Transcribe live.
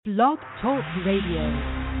Blog Talk Radio.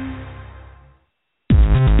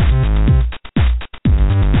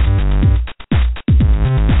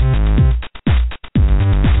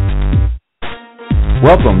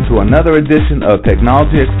 Welcome to another edition of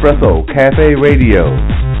Technology Expresso Cafe Radio.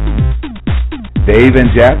 Dave and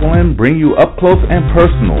Jacqueline bring you up close and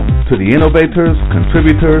personal to the innovators,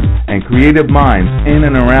 contributors, and creative minds in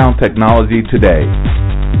and around technology today.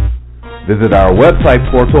 Visit our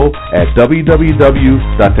website portal at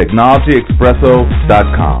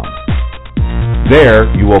www.technologyexpresso.com.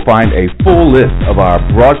 There you will find a full list of our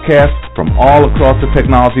broadcasts from all across the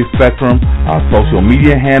technology spectrum, our social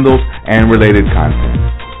media handles, and related content.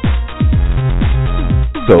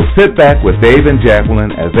 So sit back with Dave and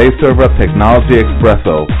Jacqueline as they serve up Technology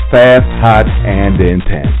Expresso, fast, hot, and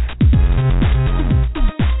intense.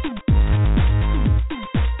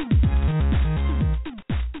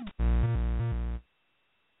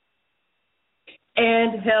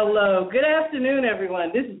 And hello. Good afternoon,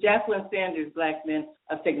 everyone. This is Jacqueline Sanders Blackman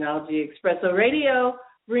of Technology Expresso Radio,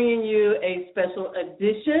 bringing you a special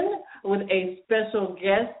edition with a special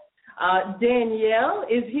guest. Danyelle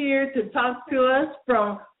is here to talk to us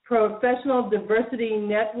from Professional Diversity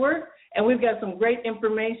Network, and we've got some great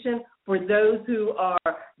information for those who are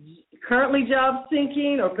currently job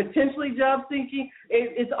seeking or potentially job seeking.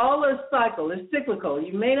 It's all a cycle. It's cyclical.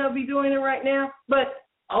 You may not be doing it right now, but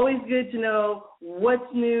always good to know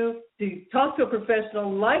what's new, to talk to a professional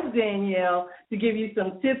like Danyelle to give you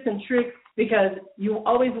some tips and tricks, because you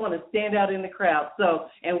always want to stand out in the crowd. So,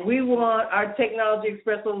 and we want our Technology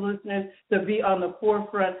Expresso listeners to be on the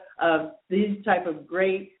forefront of these type of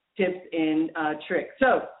great tips and tricks.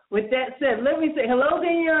 So, with that said, let me say hello,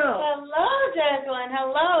 Danyelle. Hello, Jacqueline.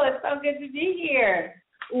 Hello. It's so good to be here.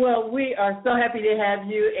 Well, we are so happy to have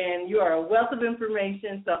you, and you are a wealth of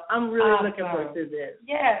information, so I'm really looking forward to this.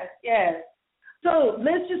 Yes, yes. So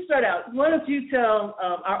let's just start out. Why don't you tell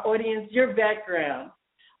our audience your background?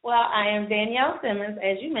 Well, I am Danyelle Simmons.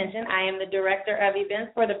 As you mentioned, I am the Director of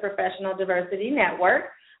Events for the Professional Diversity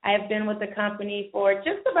Network. I have been with the company for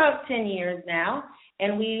just about 10 years now,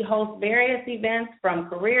 and we host various events from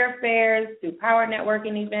career fairs to power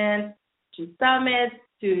networking events to summits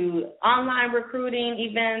to online recruiting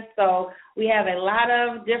events. So we have a lot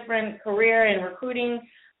of different career and recruiting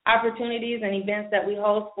opportunities and events that we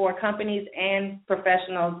host for companies and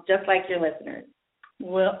professionals just like your listeners.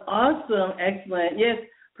 Well, awesome. Excellent. Yes,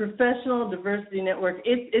 Professional Diversity Network,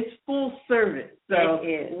 it's full service. So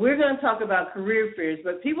we're going to talk about career fairs,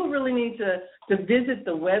 but people really need to visit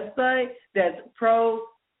the website. That's PRODIVNET.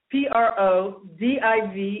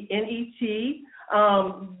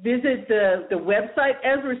 Visit the website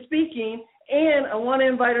as we're speaking, and I want to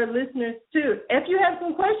invite our listeners too. If you have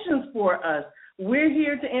some questions for us, we're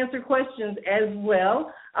here to answer questions as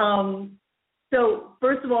well. So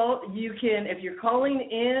first of all, you can, if you're calling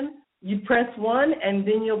in, you press 1, and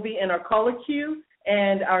then you'll be in our caller queue,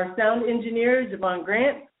 and our sound engineer, Javon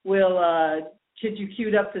Grant, will get you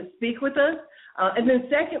queued up to speak with us. And then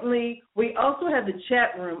secondly, we also have the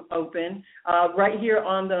chat room open right here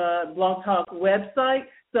on the Blog Talk website.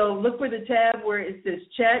 So look for the tab where it says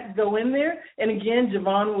chat, go in there. And again,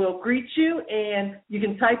 Javon will greet you, and you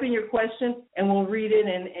can type in your question, and we'll read it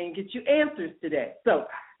and get you answers today. So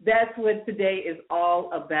that's what today is all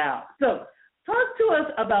about. So talk to us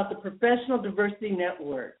about the Professional Diversity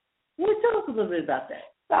Network. Tell us a little bit about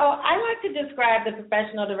that. So I like to describe the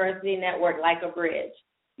Professional Diversity Network like a bridge.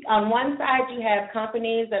 On one side, you have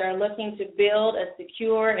companies that are looking to build a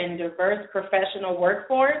secure and diverse professional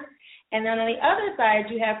workforce. And then on the other side,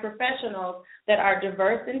 you have professionals that are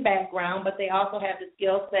diverse in background, but they also have the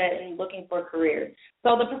skill set in looking for careers.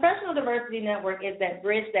 So the Professional Diversity Network is that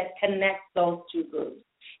bridge that connects those two groups.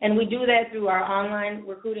 And we do that through our online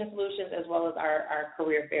recruiting solutions as well as our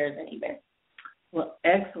career fairs and events. Well,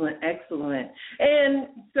 excellent, excellent.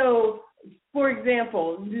 And so, for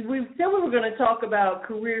example, we said we were going to talk about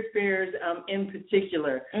career fairs in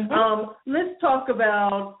particular. Mm-hmm. Let's talk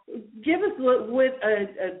about, give us what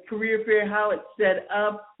a career fair, how it's set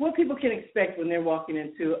up, what people can expect when they're walking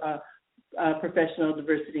into a Professional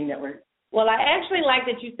Diversity Network. Well, I actually like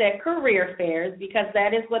that you said career fairs, because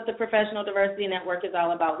that is what the Professional Diversity Network is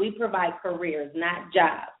all about. We provide careers, not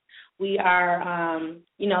jobs. We are,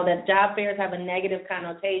 that job fairs have a negative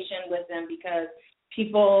connotation with them because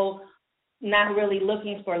people not really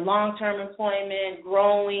looking for long-term employment,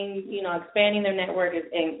 growing, expanding their network,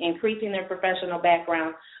 and increasing their professional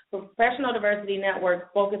background. The Professional Diversity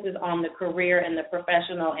Network focuses on the career and the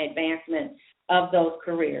professional advancement of those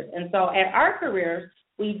careers. And so at our career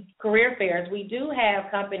fairs, we do have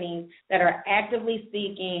companies that are actively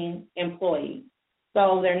seeking employees.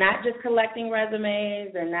 So they're not just collecting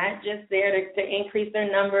resumes. They're not just there to increase their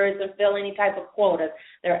numbers and fill any type of quotas.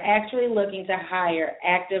 They're actually looking to hire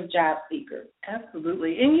active job seekers.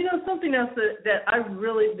 Absolutely. And, something else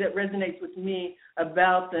that resonates with me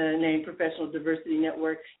about the name Professional Diversity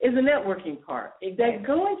Network is the networking part. Exactly. That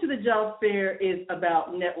going to the job fair is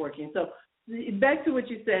about networking. So back to what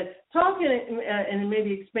you said, talking and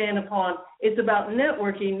maybe expand upon, it's about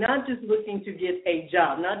networking, not just looking to get a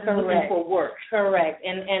job, not just looking for work. Correct.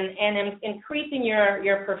 And increasing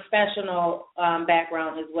your professional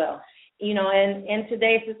background as well. In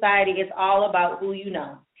today's society, it's all about who you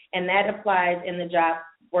know, and that applies in the job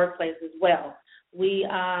workplace as well. We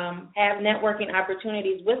have networking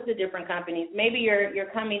opportunities with the different companies. Maybe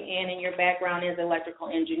you're coming in and your background is electrical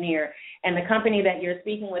engineer, and the company that you're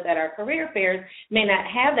speaking with at our career fairs may not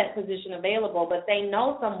have that position available, but they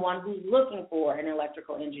know someone who's looking for an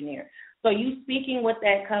electrical engineer. So you speaking with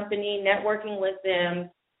that company, networking with them,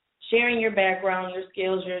 sharing your background, your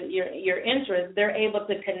skills, your interests, they're able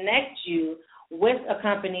to connect you with a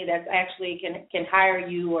company that actually can hire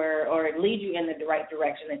you or lead you in the right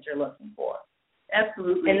direction that you're looking for.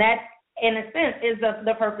 Absolutely. And that, in a sense, is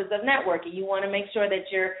the purpose of networking. You want to make sure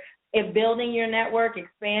that you're building your network,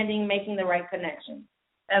 expanding, making the right connections.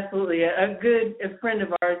 Absolutely. A good friend of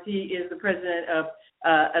ours, he is the president of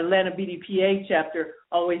Atlanta BDPA chapter,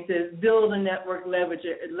 always says, build a network, leverage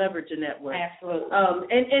a network. Absolutely.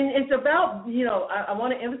 And it's about, I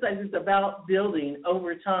want to emphasize it's about building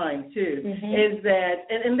over time, too, is that,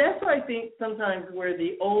 and that's why I think sometimes where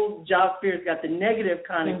the old job fairs got the negative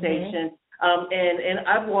connotation, and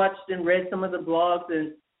I've watched and read some of the blogs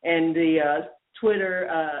and the Twitter,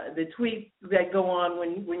 the tweets that go on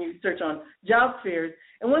when you search on job fairs.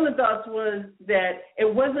 And one of the thoughts was that it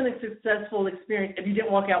wasn't a successful experience if you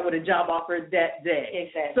didn't walk out with a job offer that day.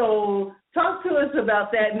 Exactly. So talk to us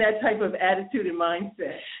about that and that type of attitude and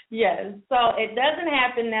mindset. Yes. So it doesn't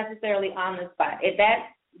happen necessarily on the spot.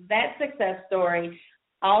 That success story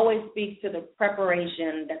always speaks to the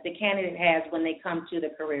preparation that the candidate has when they come to the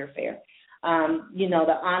career fair.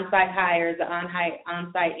 The on-site hires, the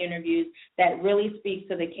on-site interviews, that really speaks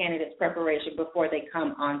to the candidate's preparation before they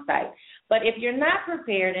come on-site. But if you're not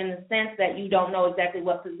prepared in the sense that you don't know exactly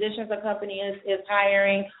what positions a company is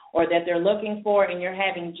hiring or that they're looking for, and you're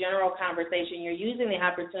having general conversation, you're using the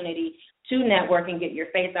opportunity to network and get your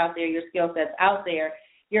face out there, your skill sets out there,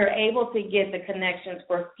 you're able to get the connections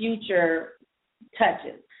for future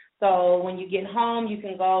touches. So when you get home, you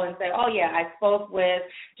can go and say, oh, yeah, I spoke with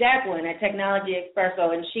Jacqueline at Technology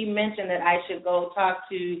Expresso, and she mentioned that I should go talk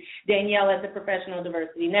to Danyelle at the Professional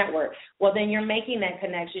Diversity Network. Well, then you're making that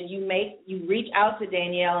connection. You reach out to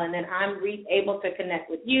Danyelle, and then I'm able to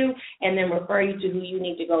connect with you and then refer you to who you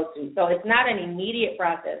need to go to. So it's not an immediate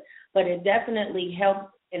process, but it definitely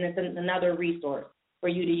helps, and it's another resource for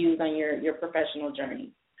you to use on your professional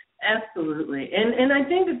journey. Absolutely. And I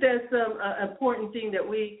think that that's an important thing that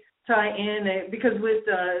we tie in, because with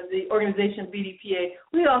the organization BDPA,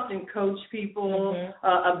 we often coach people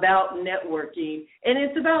about networking. And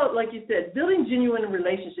it's about, like you said, building genuine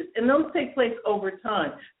relationships, and those take place over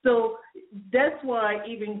time. So that's why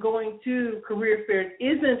even going to career fairs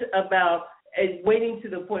isn't about waiting to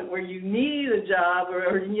the point where you need a job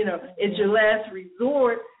or it's your last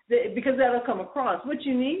resort, because that'll come across. What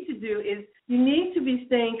you need to do is you need to be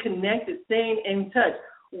staying connected, staying in touch.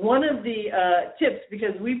 One of the tips,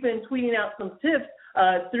 because we've been tweeting out some tips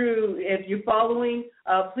through, if you're following,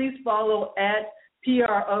 please follow at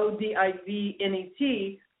PRODIVNET,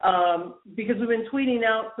 because we've been tweeting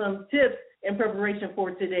out some tips in preparation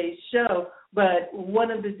for today's show. But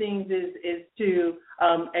one of the things is to,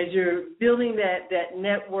 as you're building that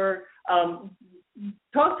network,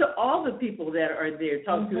 talk to all the people that are there.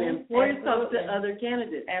 Talk to employers, talk to other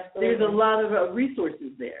candidates. Absolutely. There's a lot of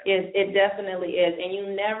resources there. It definitely is. And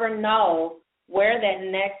you never know where that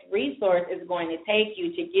next resource is going to take you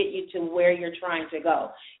to get you to where you're trying to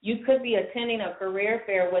go. You could be attending a career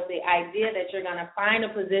fair with the idea that you're going to find a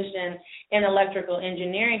position in electrical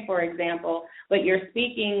engineering, for example, but you're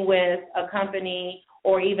speaking with a company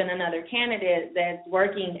or even another candidate that's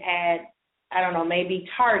working at, maybe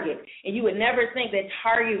Target. And you would never think that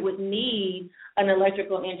Target would need an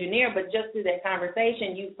electrical engineer, but just through that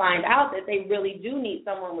conversation, you find out that they really do need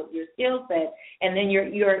someone with your skill set, and then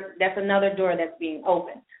that's another door that's being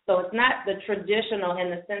opened. So it's not the traditional in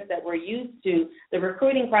the sense that we're used to. The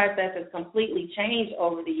recruiting process has completely changed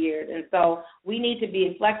over the years, and so we need to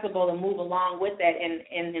be flexible and move along with that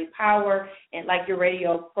and empower, and like your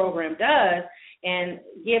radio program does, and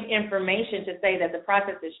give information to say that the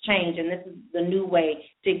process has changed and this is the new way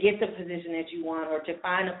to get the position that you want or to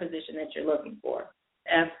find a position that you're looking for.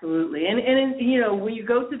 Absolutely. And you know, when you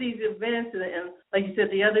go to these events, and like you said,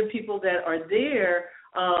 the other people that are there,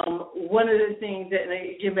 one of the things that, and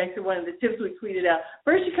I get back to one of the tips we tweeted out,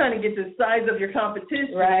 first you kind of get the size of your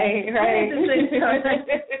competition. Right. At the same time,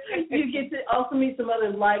 you get to also meet some other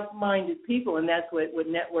like-minded people, and that's what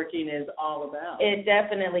networking is all about. It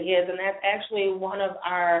definitely is, and that's actually one of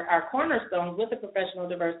our cornerstones with the Professional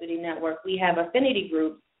Diversity Network. We have affinity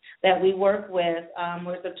groups that we work with.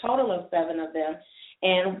 There's a total of 7 of them.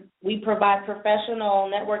 And we provide professional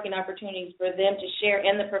networking opportunities for them to share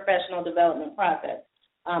in the professional development process.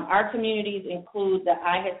 Our communities include the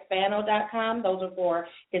ihispano.com. Those are for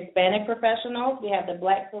Hispanic professionals. We have the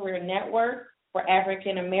Black Career Network for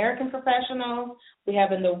African American professionals. We have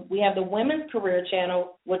the Women's Career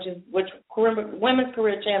Channel, Women's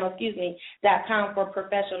Career Channel, .com for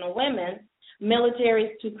professional women.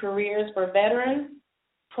 Militaries to Careers for veterans.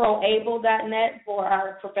 Proable.net for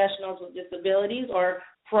our professionals with disabilities, or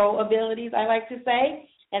pro-abilities, I like to say.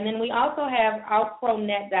 And then we also have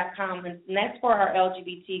outpronet.com, and that's for our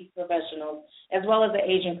LGBT professionals, as well as the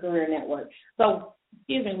Asian Career Network. So,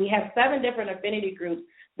 we have 7 different affinity groups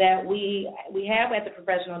that we have at the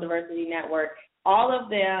Professional Diversity Network. All of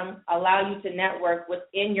them allow you to network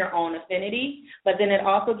within your own affinity, but then it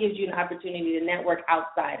also gives you an opportunity to network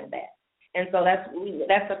outside of that. And so that's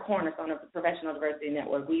the cornerstone of the Professional Diversity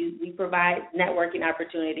Network. We provide networking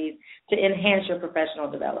opportunities to enhance your professional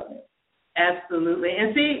development. Absolutely.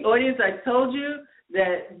 And see, audience, I told you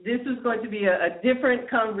that this is going to be a different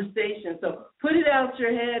conversation. So put it out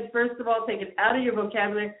your head. First of all, take it out of your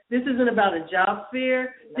vocabulary. This isn't about a job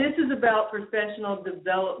fair. This is about professional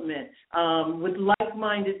development with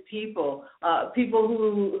like-minded people, people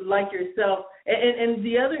who, like yourself. And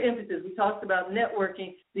the other emphasis, we talked about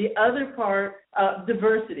networking, the other part,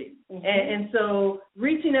 diversity. Mm-hmm. And so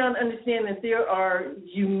reaching out and understanding that there are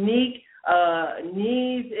unique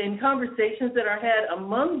needs and conversations that are had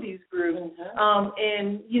among these groups. Mm-hmm.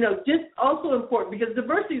 And, just also important, because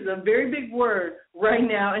diversity is a very big word right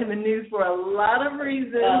now in the news for a lot of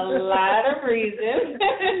reasons. But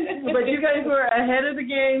you guys were ahead of the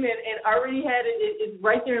game and already had it. It's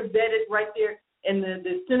right there embedded, right there in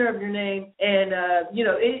the center of your name. And, I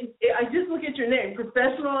just look at your name,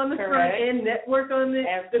 professional on the front end, network on the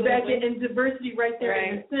back end, and diversity right there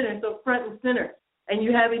in the center, so front and center. And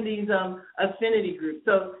you having these affinity groups.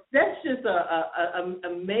 So that's just an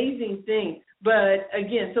amazing thing. But,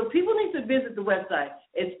 again, so people need to visit the website.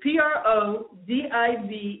 It's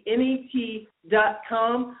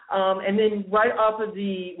PRODIVNET.com. And then right off of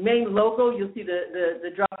the main logo, you'll see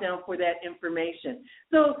the drop-down for that information.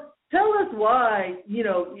 So tell us why,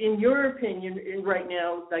 in your opinion right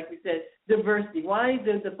now, like we said, diversity. Why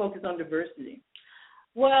the focus on diversity?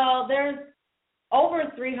 Well, there's over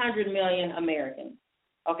 300 million Americans,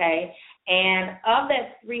 okay? And of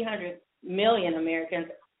that 300 million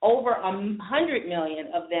Americans, over 100 million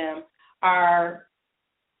of them are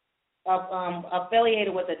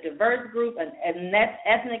affiliated with a diverse group, an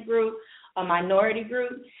ethnic group, a minority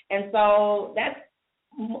group. And so that's,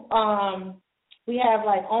 we have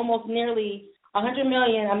like almost nearly 100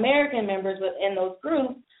 million American members within those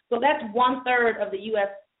groups. So that's 1/3 of the U.S.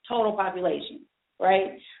 total population.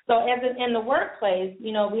 Right? So as in the workplace,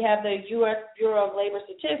 we have the U.S. Bureau of Labor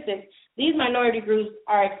Statistics. These minority groups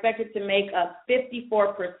are expected to make up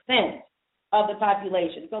 54% of the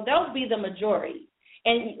population. So they'll be the majority.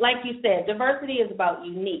 And like you said, diversity is about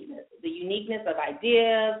uniqueness, the uniqueness of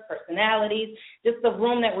ideas, personalities, just the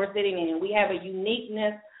room that we're sitting in. We have a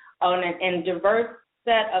uniqueness and diverse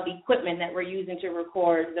set of equipment that we're using to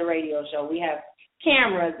record the radio show. We have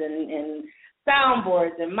cameras and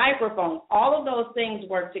soundboards and microphones. All of those things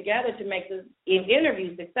work together to make the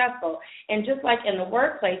interview successful. And just like in the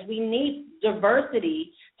workplace, we need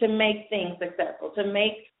diversity to make things successful, to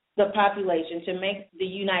make the population, to make the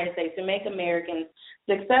United States, to make Americans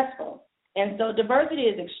successful. And so diversity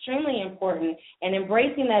is extremely important, and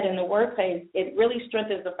embracing that in the workplace, it really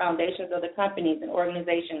strengthens the foundations of the companies and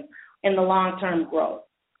organizations in the long-term growth.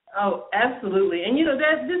 Oh, absolutely. And,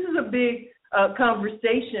 this is a big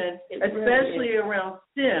conversation, especially around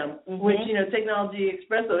STEM, which, Technology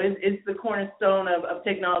Expresso is the cornerstone of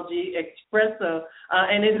Technology Expresso.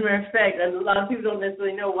 And as a matter of fact, a lot of people don't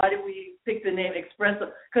necessarily know why did we pick the name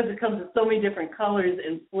Expresso, because it comes in so many different colors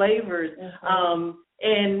and flavors.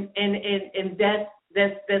 And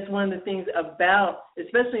that's one of the things about,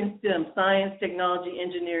 especially in STEM, science, technology,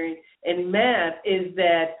 engineering, and math, is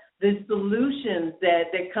that the solutions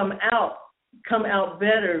that come out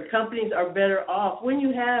better. Companies are better off when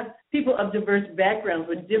you have people of diverse backgrounds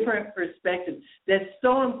with different perspectives. That's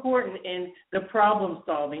so important in the problem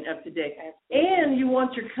solving of today. And you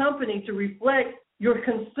want your company to reflect your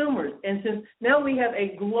consumers. And since now we have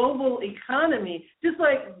a global economy, just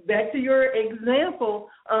like back to your example,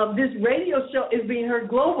 this radio show is being heard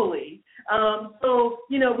globally. So,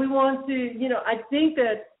 we want to, I think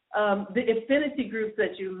that the affinity groups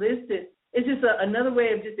that you listed is just another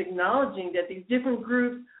way of just acknowledging that these different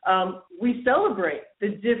groups, we celebrate the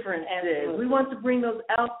differences. Absolutely. We want to bring those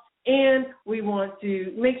out, and we want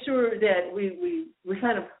to make sure that we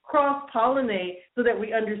kind of cross-pollinate so that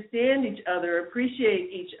we understand each other, appreciate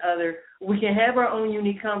each other. We can have our own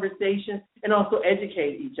unique conversations and also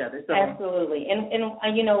educate each other. So. Absolutely.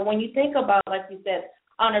 And when you think about, like you said,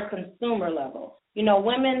 on a consumer level,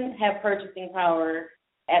 women have purchasing power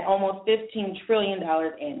at almost $15 trillion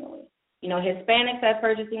annually. Hispanics have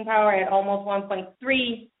purchasing power at almost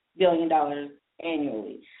 $1.3 billion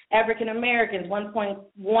annually. African Americans,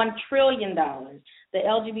 $1.1 trillion. The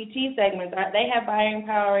LGBT segments, they have buying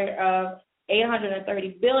power of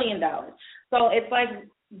 $830 billion. So it's like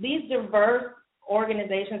these diverse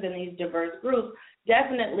organizations and these diverse groups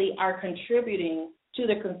definitely are contributing to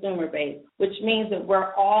the consumer base, which means that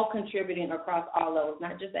we're all contributing across all levels,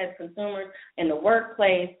 not just as consumers in the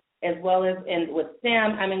workplace, as well as with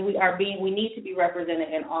STEM. I mean, we need to be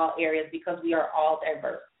represented in all areas because we are all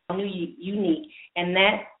diverse, unique, and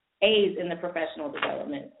that aids in the professional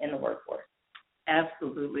development in the workforce.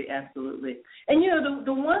 Absolutely, absolutely. And,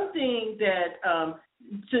 the one thing that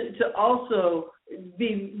to also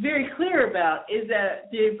be very clear about is that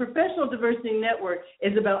the Professional Diversity Network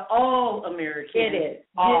is about all Americans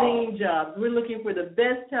getting jobs. We're looking for the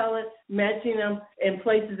best talent, matching them in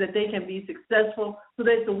places that they can be successful, so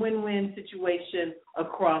that it's a win-win situation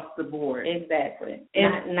across the board. Exactly.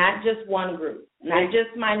 And not just one group, not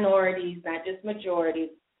just minorities, not just majorities.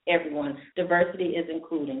 Everyone. Diversity is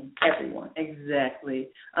including everyone. Exactly.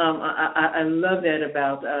 I love that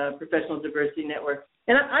about Professional Diversity Network.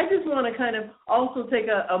 And I just want to kind of also take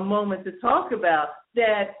a moment to talk about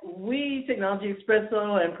that we, Technology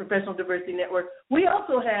Expresso and Professional Diversity Network, we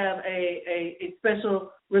also have a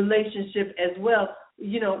special relationship as well,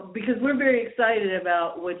 because we're very excited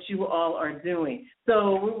about what you all are doing.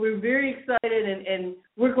 So we're very excited, and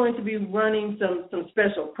we're going to be running some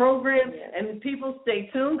special programs. Yes. And people stay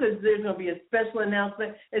tuned because there's going to be a special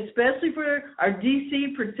announcement, especially for our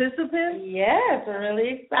D.C. participants. Yes, we're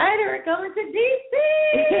really excited. We're going to D.C.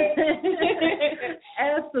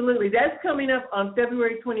 Absolutely. That's coming up on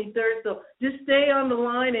February 23rd. So just stay on the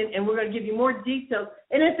line, and we're going to give you more details.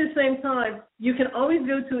 And at the same time, you can always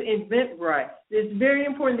go to Eventbrite. It's very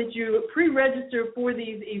important that you pre-register for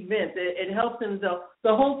these events. It helps in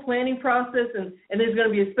the whole planning process, and there's going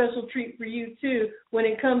to be a special treat for you, too, when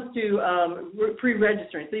it comes to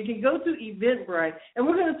pre-registering. So you can go to Eventbrite, and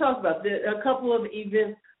we're going to talk about a couple of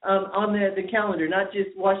events on the calendar, not just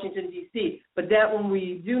Washington, D.C., but that one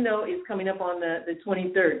we do know is coming up on the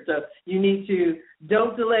 23rd. So you need to,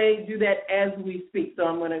 don't delay, do that as we speak. So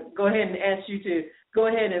I'm going to go ahead and ask you to go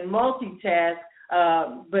ahead and multitask,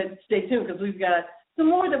 but stay tuned because we've got some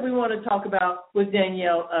more that we want to talk about with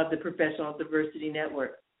Danyelle of the Professional Diversity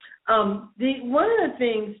Network. One of the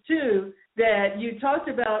things, too, that you talked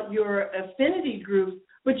about your affinity groups,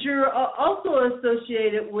 but you're also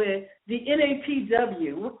associated with the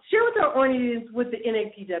NAPW. Share with our audience what the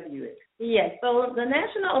NAPW is. Yes, so the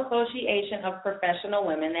National Association of Professional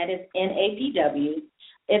Women, that is NAPW,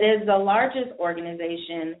 it is the largest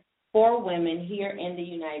organization for women here in the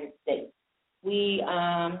United States. We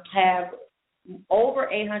have over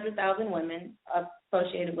 800,000 women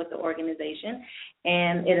associated with the organization,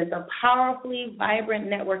 and it is a powerfully vibrant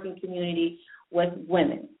networking community with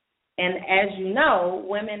women. And as you know,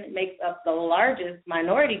 women makes up the largest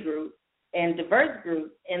minority group and diverse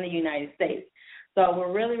group in the United States. So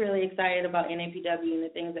we're really, really excited about NAPW and the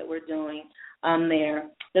things that we're doing there.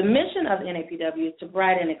 The mission of NAPW is to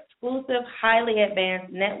provide an exclusive, highly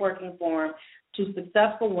advanced networking forum to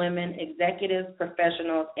successful women, executives,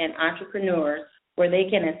 professionals, and entrepreneurs where they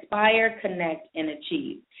can inspire, connect, and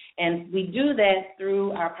achieve. And we do that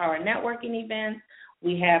through our Power Networking events.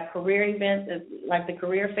 We have career events like the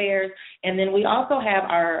career fairs, and then we also have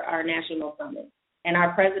our national summit. And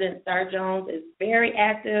our president, Star Jones, is very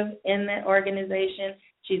active in that organization.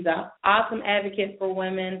 She's an awesome advocate for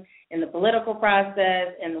women in the political process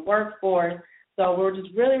and the workforce. So we're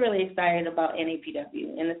just really, really excited about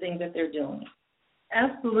NAPW and the things that they're doing.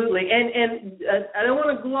 Absolutely. And I don't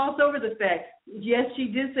want to gloss over the fact, yes, she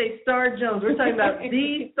did say Star Jones. We're talking about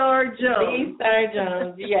the Star Jones. The Star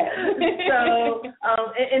Jones, yes. So,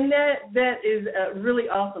 and that is really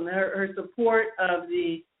awesome, her support of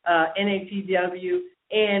the NAPW,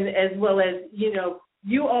 and as well as,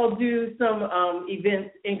 you all do some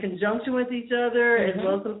events in conjunction with each other, as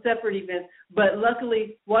well as some separate events. But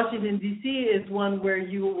luckily, Washington, D.C. is one where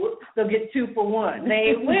they'll get 2 for 1.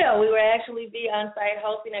 They will. We will actually be on site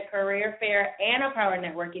hosting a career fair and a power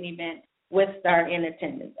networking event with STAR in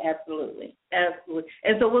attendance. Absolutely. Absolutely.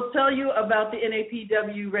 And so we'll tell you about the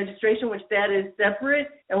NAPW registration, which that is separate,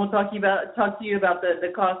 and we'll talk to you about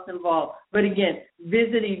the costs involved. But again,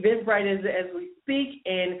 visit Eventbrite as we speak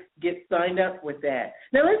and get signed up with that.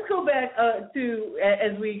 Now let's go back to,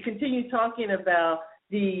 as we continue talking about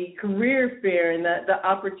the career fair and the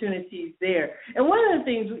opportunities there. And one of the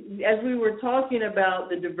things, as we were talking about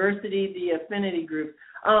the diversity, the affinity group,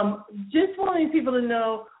 just wanting people to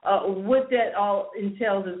know what that all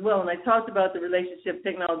entails as well. And I talked about the relationship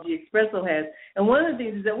Technology Expresso has. And one of the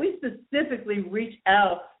things is that we specifically reach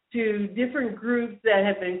out to different groups that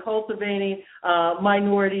have been cultivating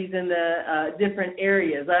minorities in the different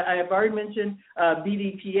areas. I have already mentioned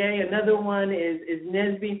BDPA. Another one is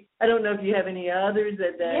NSBE. I don't know if you have any others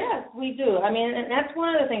that. Yes, we do. I mean, and that's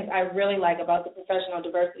one of the things I really like about the Professional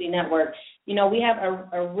Diversity Network. You know, we have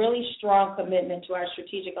a really strong commitment to our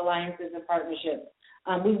strategic alliances and partnerships.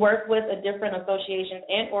 We work with different associations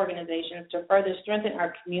and organizations to further strengthen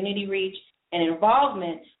our community reach and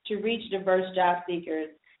involvement to reach diverse job seekers,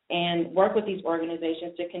 and work with these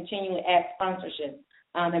organizations to continue to add sponsorship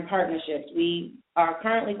and partnerships. We are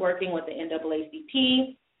currently working with the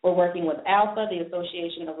NAACP. We're working with ALPHA, the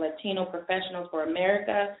Association of Latino Professionals for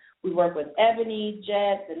America. We work with Ebony,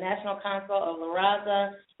 JET, the National Council of La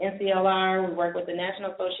Raza, NCLR. We work with the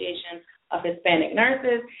National Association of Hispanic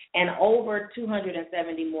Nurses, and over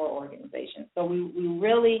 270 more organizations. So we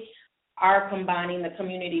really are combining the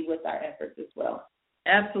community with our efforts as well.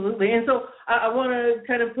 Absolutely. And so I want to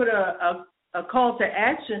kind of put a call to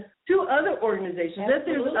action to other organizations. That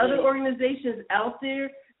there's other organizations out there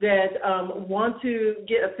that want to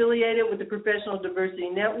get affiliated with the Professional Diversity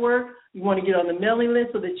Network. You want to get on the mailing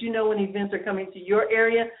list so that you know when events are coming to your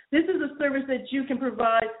area. This is a service that you can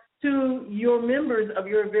provide to your members of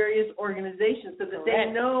your various organizations so that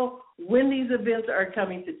they know when these events are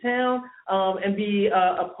coming to town and be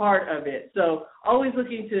a part of it. So always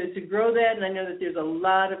looking to grow that, and I know that there's a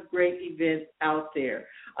lot of great events out there.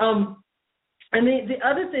 And the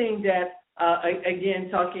other thing that,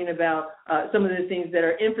 again, talking about some of the things that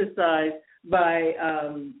are emphasized by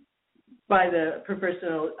the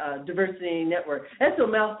Professional Diversity Network. That's a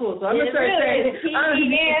mouthful, so I'm going to start saying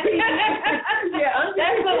PDN. Yeah,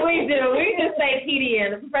 that's what we do. We just say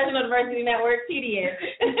PDN, the Professional Diversity Network, PDN.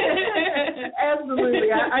 Absolutely.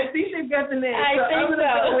 I think they've got the name. I think I'm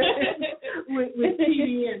go with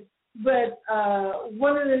PDN. But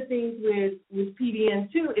one of the things with PDN,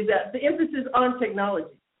 too, is that the emphasis on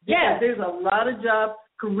technology. Yes. There's a lot of job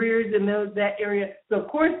careers in that area. So, of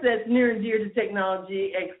course, that's near and dear to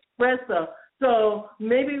Technology Expresso. So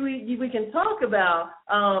maybe we can talk about,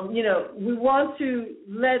 we want to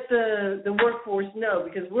let the workforce know,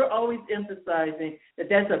 because we're always emphasizing that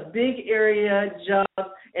that's a big area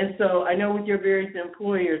job. And so I know with your various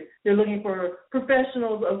employers, they're looking for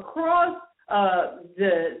professionals across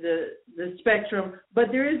the spectrum,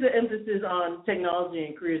 but there is an emphasis on technology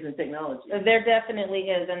and careers in technology. There definitely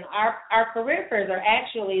is, and our career fairs are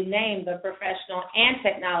actually named the Professional and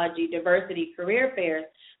Technology Diversity Career Fairs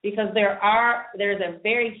because there's a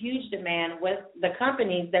very huge demand with the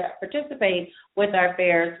companies that participate with our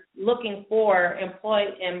fairs looking for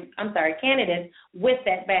candidates with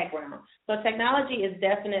that background. So technology is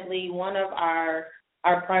definitely one of our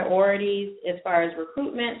priorities as far as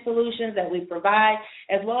recruitment solutions that we provide,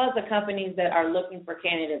 as well as the companies that are looking for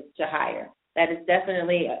candidates to hire. That is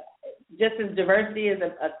definitely, just as diversity is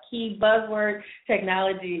a key buzzword,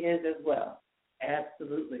 technology is as well.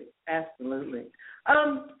 Absolutely, absolutely.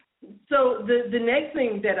 So the next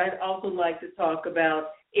thing that I'd also like to talk about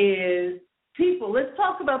is people. Let's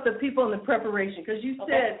talk about the people and the preparation, because you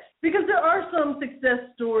said, because there are some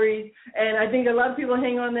success stories, and I think a lot of people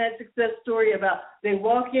hang on that success story about they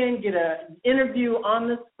walk in, get an interview on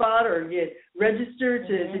the spot, or get registered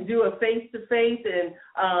to do a face-to-face,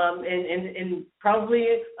 and probably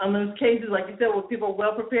on those cases, like you said, where people are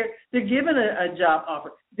well prepared, they're given a job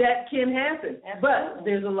offer. That can happen, but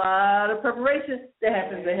there's a lot of preparation that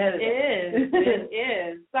happens ahead of it. It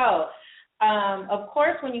is. So, of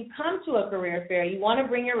course, when you come to a career fair, you want to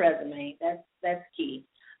bring your resume. That's key.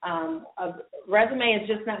 A resume is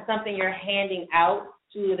just not something you're handing out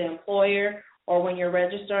to the employer, or when you're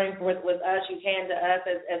registering with us, you hand to us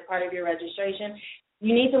as part of your registration.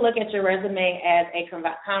 You need to look at your resume as a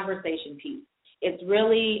conversation piece. It's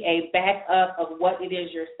really a backup of what it is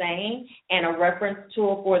you're saying and a reference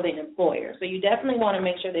tool for the employer. So you definitely want to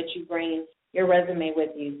make sure that you bring your resume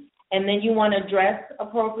with you. And then you want to dress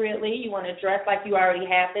appropriately. You want to dress like you already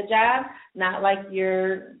have the job, not like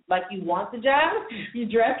you want the job. You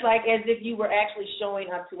dress like as if you were actually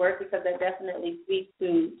showing up to work, because that definitely speaks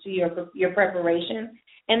to your preparation.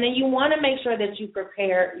 And then you want to make sure that you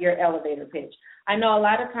prepare your elevator pitch. I know a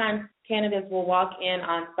lot of times candidates will walk in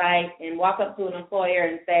on site and walk up to an employer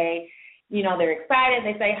and say, you know, they're excited.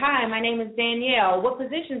 They say, "Hi, my name is Danyelle. What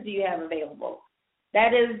positions do you have available?"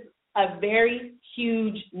 That is a very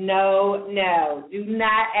huge no. Do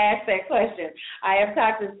not ask that question. I have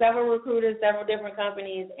talked to several recruiters, several different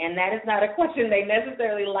companies, and that is not a question they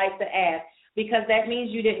necessarily like to ask, because that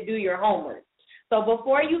means you didn't do your homework. So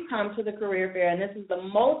before you come to the career fair, and this is the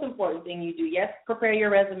most important thing you do, yes, prepare your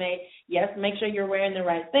resume, yes, make sure you're wearing the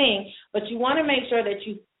right thing, but you want to make sure that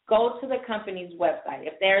you go to the company's website.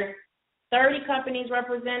 If there's 30 companies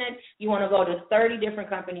represented, you want to go to 30 different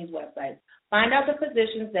companies' websites. Find out the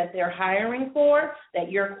positions that they're hiring for,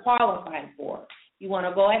 that you're qualified for. You want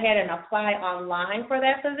to go ahead and apply online for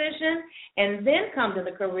that position, and then come to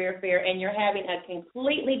the career fair, and you're having a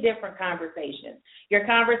completely different conversation. Your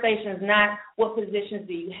conversation is not what positions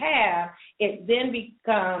do you have. It then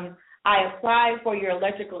becomes, I applied for your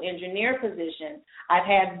electrical engineer position. I've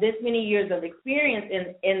had this many years of experience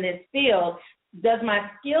in this field. Does my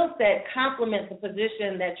skill set complement the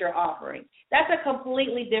position that you're offering? That's a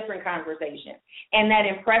completely different conversation, and that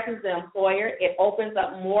impresses the employer. It opens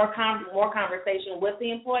up more conversation with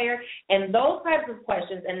the employer, and those types of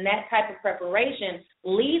questions and that type of preparation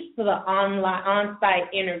leads to the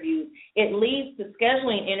on-site interviews. It leads to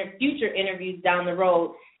scheduling future interviews down the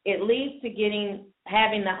road. It leads to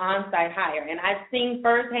having the on-site hire, and I've seen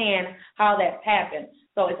firsthand how that's happened.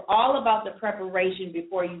 So it's all about the preparation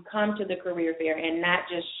before you come to the career fair, and not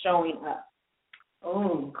just showing up.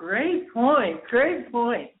 Oh, great point.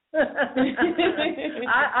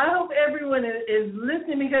 I hope everyone is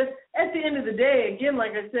listening, because at the end of the day, again,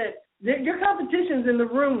 like I said, your competition's in the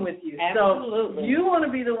room with you. Absolutely. So you want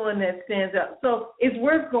to be the one that stands out. So it's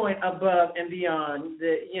worth going above and beyond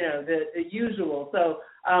the usual. So,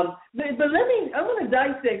 but I want to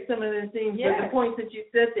dissect some of the things, the points that you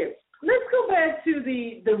said there. Let's go back to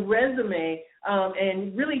the resume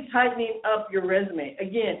and really tightening up your resume.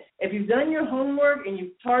 Again, if you've done your homework and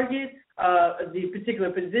you've targeted the particular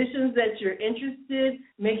positions that you're interested,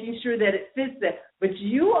 making sure that it fits that. But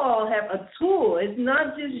you all have a tool. It's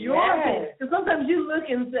not just your opinion. Because sometimes you look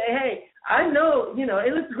and say, hey, I know,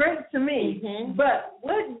 it looks great to me. Mm-hmm. But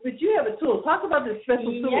you have a tool. Talk about this special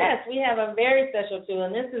tool. Yes, we have a very special tool,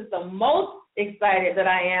 and this is the most excited that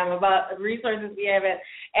I am about the resources we have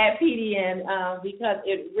at PDN, because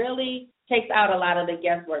it really takes out a lot of the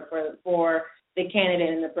guesswork for the candidate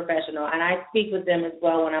and the professional. And I speak with them as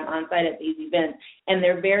well when I'm on site at these events, and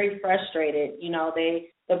they're very frustrated.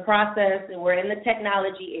 The process, and we're in the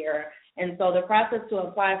technology era, and so the process to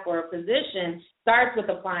apply for a position starts with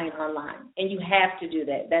applying online, and you have to do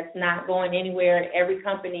that. That's not going anywhere. Every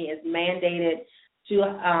company is mandated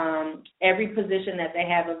to every position that they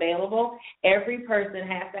have available. Every person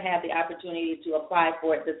has to have the opportunity to apply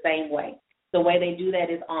for it the same way. The way they do that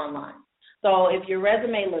is online. So if your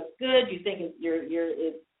resume looks good, you think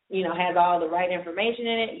it has all the right information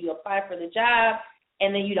in it, you apply for the job,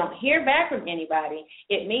 and then you don't hear back from anybody,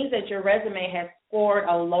 it means that your resume has scored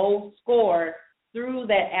a low score through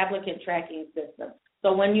that applicant tracking system.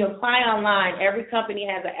 So when you apply online, every company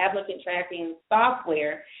has an applicant tracking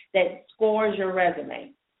software that scores your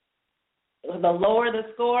resume. The lower the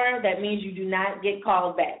score, that means you do not get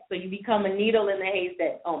called back. So you become a needle in the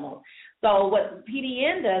haystack almost. So what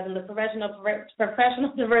PDN does, and the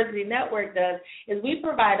Professional Diversity Network does, is we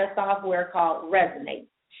provide a software called Resonate.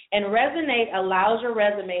 And Resonate allows your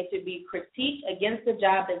resume to be critiqued against the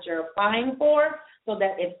job that you're applying for, so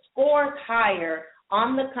that it scores higher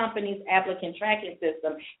on the company's applicant tracking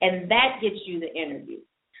system, and that gets you the interview.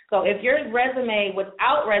 So if your resume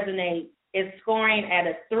without Resonate is scoring at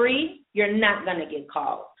a 3, you're not going to get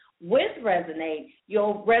called. With Resonate,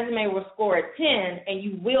 your resume will score at 10, and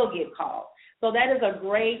you will get called. So that is a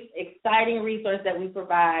great, exciting resource that we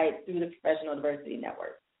provide through the Professional Diversity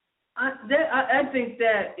Network. I think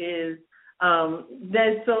that is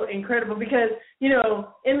that's so incredible, because in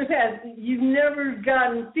the past you've never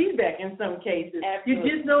gotten feedback in some cases. Absolutely.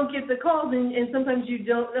 You just don't get the calls, and sometimes you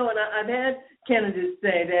don't know. And I've had candidates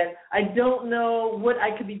say that I don't know what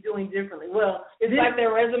I could be doing differently. Well, it's like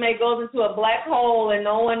their resume goes into a black hole and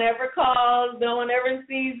no one ever calls, no one ever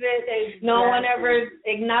sees it, exactly. No one ever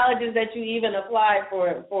acknowledges that you even applied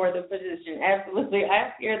for the position. Absolutely.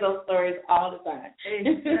 I hear those stories all the time.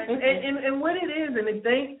 and what it is, and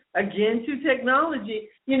thanks again to technology,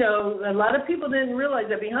 you know, a lot of people didn't realize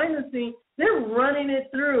that behind the scenes, they're running it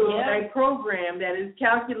through a program that is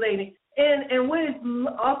calculating. And what it's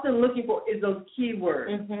often looking for is those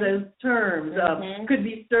keywords, those terms. Could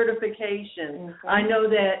be certification. I know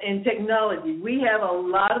that in technology, we have a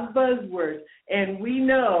lot of buzzwords, and we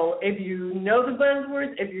know if you know the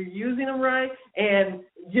buzzwords, if you're using them right, and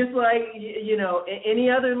just like, you know, any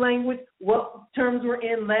other language, what terms were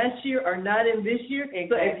in last year are not in this year. Exactly.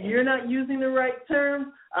 So if you're not using the right terms,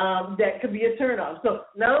 that could be a turnoff. So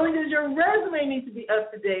not only does your resume need to be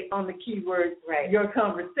up to date on the keywords, your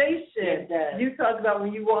conversation. You talked about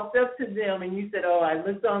when you walked up to them and you said, "Oh, I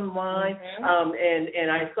looked online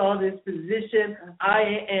and I saw this position.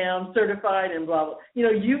 I am certified and blah blah." You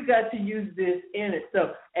know, you've got to use this in it.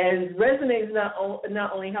 So as resume is not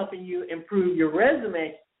only helping you improve your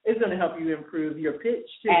resume, it's going to help you improve your pitch,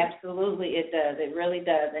 too. Absolutely, it does. It really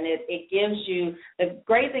does. And it gives you, the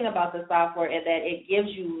great thing about the software is that it gives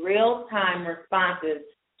you real-time responses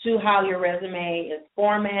to how your resume is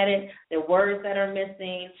formatted, the words that are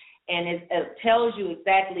missing, and it tells you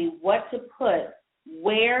exactly what to put,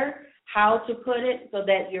 where, how to put it, so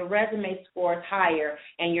that your resume scores higher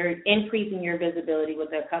and you're increasing your visibility with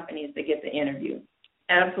the companies to get the interview.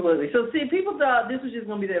 Absolutely. So, see, people thought this was just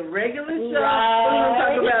going to be the regular show. We're going to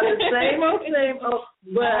talk about the same old.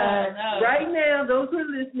 But right now, those who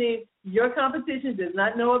are listening, your competition does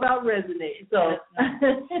not know about Resonate. So,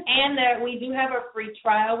 and we do have a free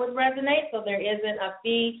trial with Resonate, so there isn't a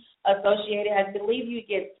fee associated. I believe you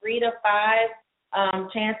get 3 to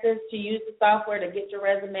 5 chances to use the software to get your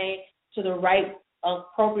resume to the right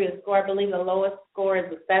appropriate score. I believe the lowest score is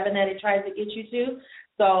the 7 that it tries to get you to.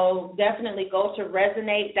 So definitely go to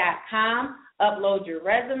resonate.com, upload your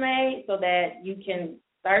resume so that you can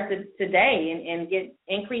start today and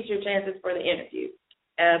increase your chances for the interview.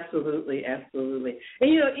 Absolutely, absolutely.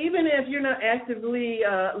 And, you know, even if you're not actively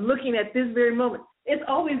looking at this very moment, it's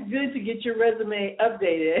always good to get your resume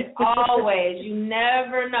updated. Always. You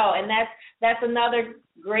never know. And that's another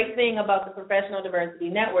great thing about the Professional Diversity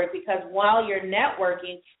Network, because while you're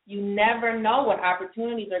networking, you never know what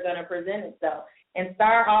opportunities are going to present itself. And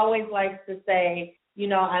Star always likes to say, you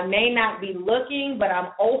know, I may not be looking, but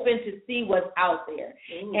I'm open to see what's out there.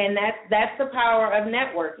 And that's the power of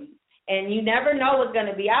networking. And you never know what's going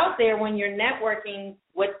to be out there when you're networking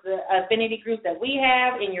with the affinity groups that we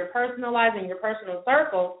have in your personal lives, in your personal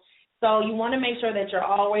circle. So you want to make sure that you're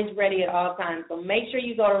always ready at all times. So make sure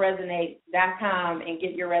you go to resonate.com and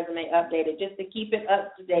get your resume updated just to keep it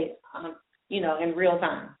up to date, you know, in real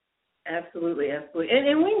time. Absolutely, absolutely.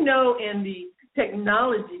 And we know in the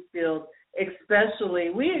technology field especially,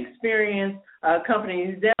 we experience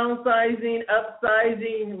companies downsizing,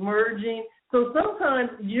 upsizing, merging. So sometimes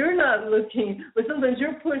you're not looking, but sometimes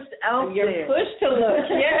you're pushed out there. You're pushed to look,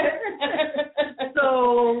 yes.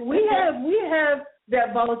 So we have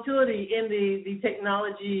that volatility in the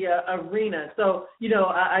technology arena. So, you know,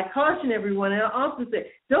 I caution everyone, and I often say,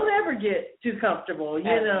 don't ever get too comfortable. You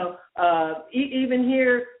know, even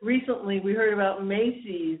here recently we heard about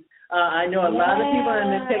Macy's. I know a lot of people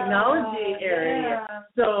in the technology area.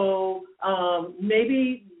 So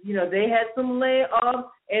maybe, you know, they had some layoffs,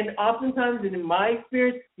 and oftentimes, in my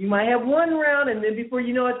experience, you might have one round, and then before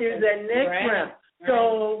you know it, there's that next round.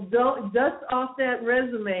 So don't dust off that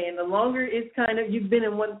resume, and the longer it's kind of you've been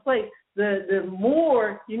in one place, the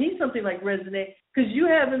more you need something like Resonate, because you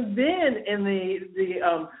haven't been in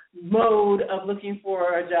the mode of looking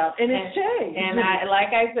for a job, and it's changed. And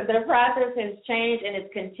like I said, the process has changed, and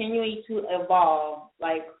it's continuing to evolve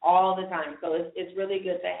like all the time. So it's really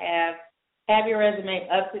good to have your resume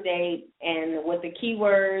up to date and with the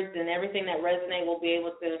keywords and everything that Resonate will be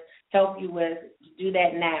able to help you with. Do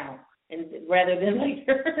that now, and rather than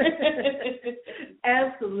later.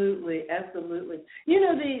 Absolutely, absolutely. You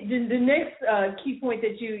know, the next key point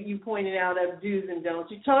that you pointed out of do's and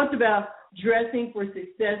don'ts, you talked about dressing for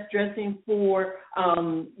success, dressing for,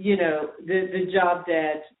 you know, the job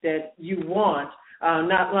that you want,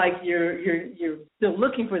 not like you're still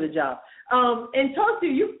looking for the job. And talk to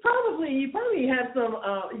you probably have some,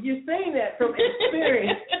 you're saying that from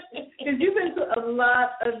experience, because you've been to a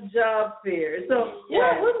lot of job fairs. So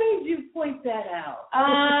what made you point that out?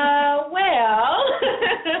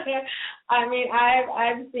 I mean,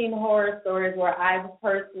 I've seen horror stories where I've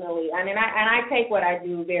personally, I take what I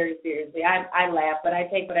do very seriously. I laugh, but I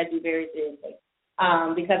take what I do very seriously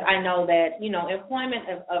because I know that, employment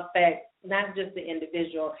affects not just the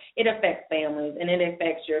individual, it affects families and it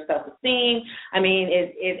affects your self-esteem. I mean,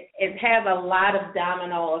 it has a lot of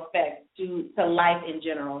domino effects to life in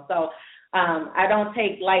general. So I don't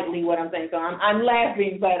take lightly what I'm saying. So I'm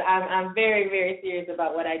laughing, but I'm very, very serious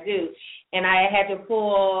about what I do. And I had to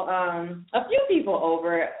pull a few people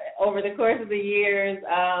over the course of the years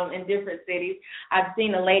in different cities. I've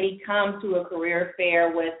seen a lady come to a career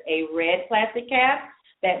fair with a red plastic cap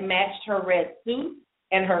that matched her red suit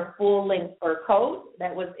and her full-length fur coat.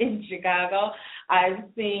 That was in Chicago. I've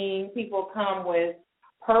seen people come with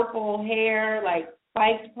purple hair, like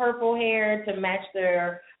spiked purple hair to match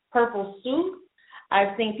their purple suit.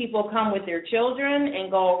 I've seen people come with their children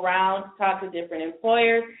and go around to talk to different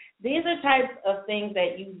employers. These are types of things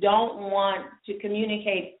that you don't want to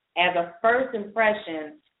communicate as a first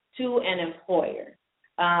impression to an employer.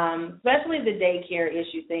 Especially the daycare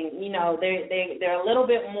issue thing, they're a little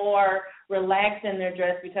bit more relaxed in their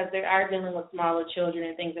dress because they are dealing with smaller children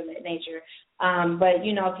and things of that nature. But,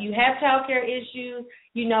 if you have child care issues,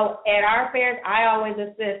 at our fairs, I always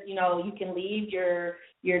insist, you can leave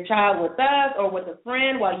your child with us or with a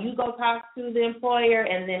friend while you go talk to the employer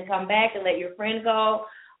and then come back and let your friend go.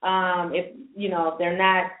 If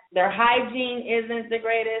their hygiene isn't the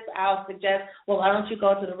greatest, I'll suggest, why don't you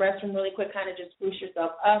go to the restroom really quick, kind of just spruce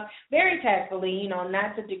yourself up very tactfully,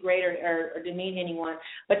 not to degrade or demean anyone.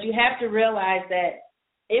 But you have to realize that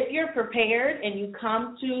if you're prepared and you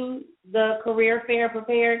come to the career fair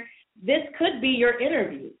prepared, this could be your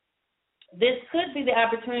interview. This could be the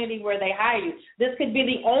opportunity where they hire you. This could be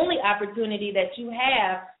the only opportunity that you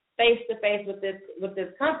have face-to-face with this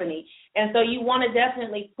company. And so you want to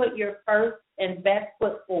definitely put your first and best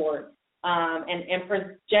foot forward and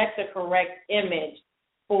project the correct image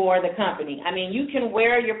for the company. I mean, you can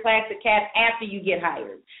wear your plastic cap after you get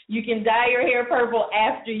hired. You can dye your hair purple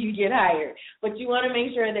after you get hired. But you want to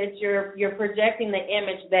make sure that you're projecting the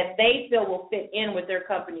image that they feel will fit in with their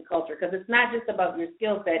company culture, because it's not just about your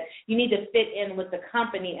skill set. You need to fit in with the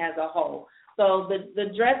company as a whole. So the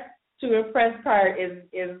dress to impress part is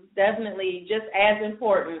definitely just as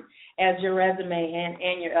important as your resume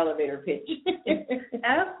and your elevator pitch.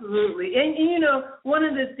 Absolutely. And one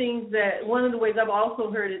of the ways I've also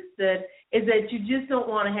heard it said is that you just don't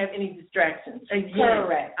want to have any distractions. Again,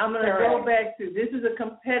 correct. I'm going to go back to, this is a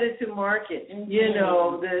competitive market. Mm-hmm.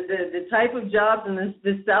 The type of jobs and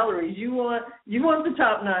the salaries, you want the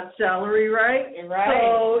top-notch salary, right? Right.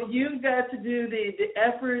 So you've got to do the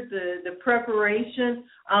effort, the preparation.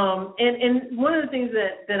 And one of the things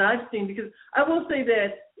that I've seen, because I will say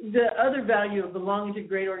that the other value of belonging to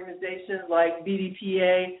great organizations like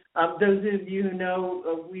BDPA, those of you who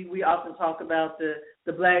know, we often talk about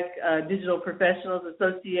the Black Digital Professionals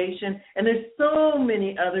Association, and there's so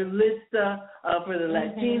many other lists for the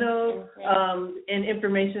Latinos in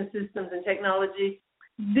information systems and technology.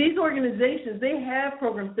 These organizations, they have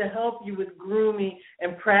programs to help you with grooming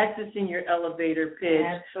and practicing your elevator pitch,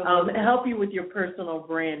 help you with your personal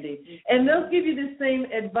branding. And they'll give you the same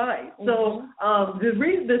advice. So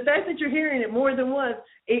the fact that you're hearing it more than once,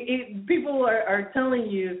 people are telling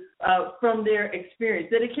you from their experience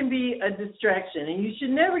that it can be a distraction. And you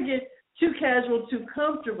should never get too casual, too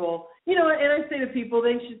comfortable. And I say to people,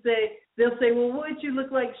 they'll say, well, what you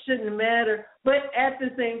look like shouldn't matter. But at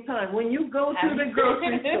the same time, when you go to the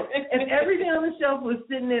grocery store and everything on the shelf was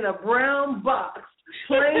sitting in a brown box,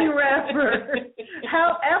 plain wrapper,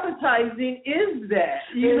 how appetizing is that?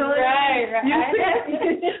 Right.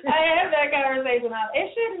 I have that conversation. It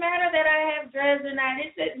shouldn't matter that I have dreads or not.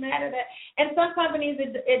 It shouldn't matter that. And some companies,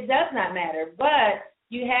 it does not matter. But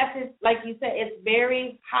you have to, like you said, it's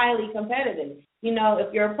very highly competitive.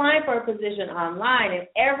 If you're applying for a position online and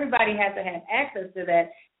everybody has to have access to that,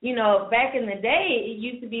 back in the day, it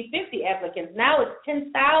used to be 50 applicants. Now it's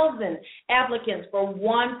 10,000 applicants for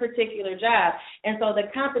one particular job. And so the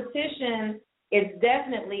competition is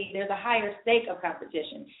definitely, there's a higher stake of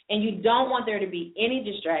competition. And you don't want there to be any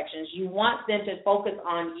distractions. You want them to focus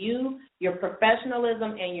on you, your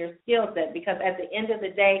professionalism, and your skill set, because at the end of the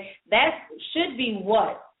day, that should be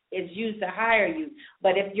what is used to hire you.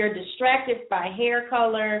 But if you're distracted by hair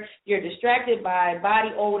color, you're distracted by body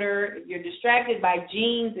odor, you're distracted by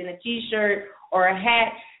jeans and a T-shirt or a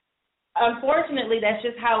hat, unfortunately, that's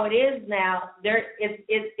just how it is now.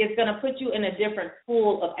 It's going to put you in a different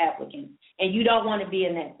pool of applicants, and you don't want to be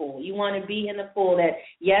in that pool. You want to be in the pool that,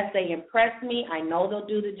 yes, they impress me, I know they'll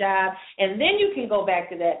do the job, and then you can go back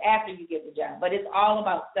to that after you get the job. But it's all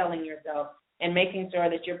about selling yourself and making sure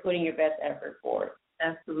that you're putting your best effort forward.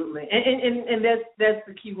 Absolutely, and that's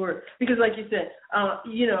the key word, because like you said,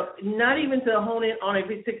 not even to hone in on a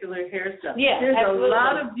particular hairstyle. Yeah, there's absolutely. a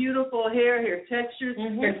lot of beautiful hair textures,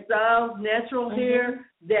 hair styles, natural hair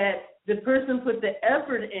that the person put the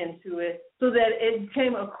effort into it so that it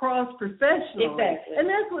came across professionally. Exactly. And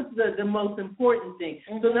that's what's the most important thing.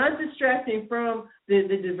 So not distracting from the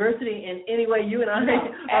diversity in any way. You and I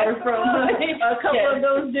are from a couple of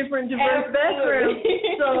those different diverse backgrounds.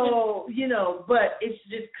 So, but it's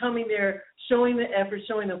just coming there, showing the effort,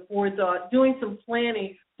 showing the forethought, doing some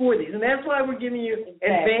planning for these. And that's why we're giving you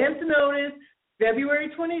advance notice. February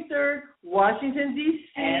 23rd, Washington,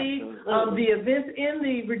 D.C., the events in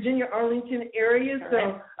the Virginia, Arlington area.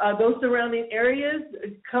 So those surrounding areas,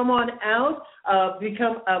 come on out,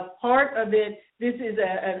 become a part of it. This is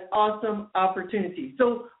an awesome opportunity.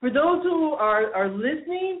 So for those who are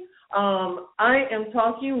listening, I am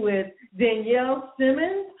talking with Danyelle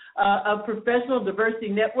Simmons of Professional Diversity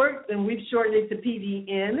Network, and we've shortened it to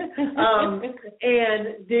PDN.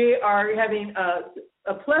 And they are having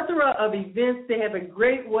a plethora of events. They have a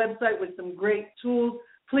great website with some great tools.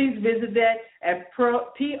 Please visit that at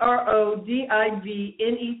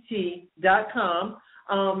PRODIVNET.com.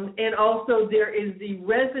 And also there is the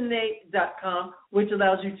resonate.com, which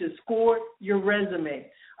allows you to score your resume.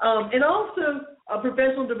 And also a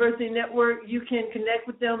Professional Diversity Network, you can connect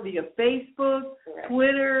with them via Facebook,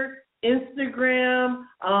 Twitter, Instagram,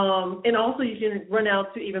 and also you can run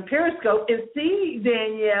out to even Periscope and see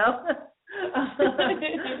Danyelle.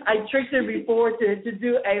 I tricked her before to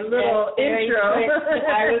do a little intro.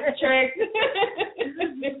 I was tricked.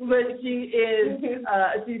 But she is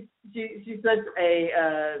she's such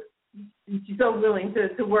she's so willing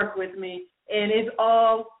to work with me, and it's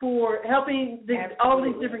all for helping all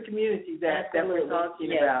these different communities that we're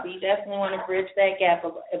talking about. We definitely want to bridge that gap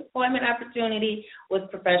of employment opportunity with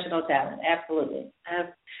professional talent. Absolutely.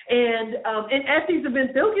 And at these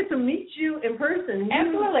events, they'll get to meet you in person.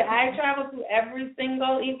 Absolutely. I travel to every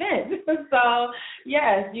single event. So,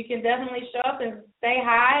 yes, you can definitely show up and say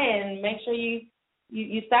hi and make sure you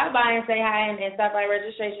stop by and say hi and stop by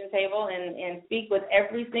registration table and speak with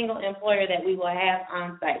every single employer that we will have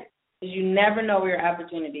on site, because you never know where your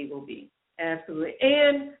opportunity will be. Absolutely.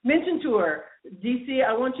 And mention to her, DC,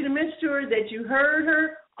 I want you to mention to her that you heard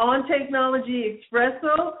her on Technology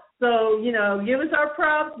Expresso. So, give us our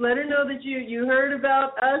props. Let her know that you heard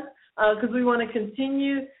about us, because we want to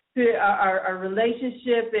continue to our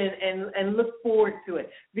relationship and look forward to it.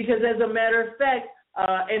 Because as a matter of fact,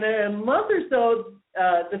 in a month or so,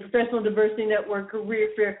 the Professional Diversity Network Career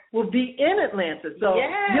Fair will be in Atlanta. So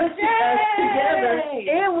you'll see us together,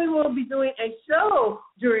 and we will be doing a show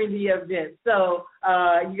during the event. So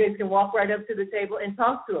you guys can walk right up to the table and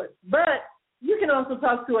talk to us. But you can also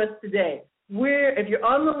talk to us today. If you're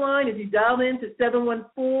on the line, if you dial in to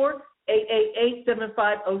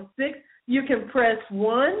 714-888-7506, you can press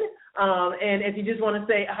 1. And if you just want to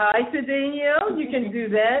say hi to Danyelle, you can do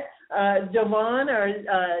that. Javon, our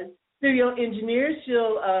studio engineer,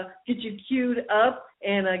 she'll get you queued up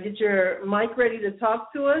and get your mic ready to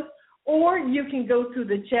talk to us. Or you can go to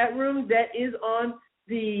the chat room that is on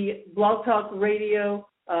the Blog Talk Radio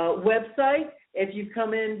website. If you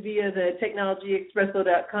come in via the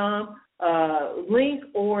technologyexpresso.com link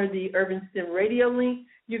or the Urban STEM Radio link,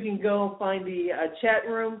 you can go find the chat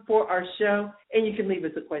room for our show, and you can leave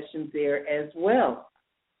us a question there as well.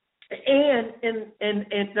 And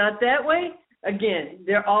it's not that way. Again,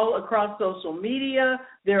 they're all across social media.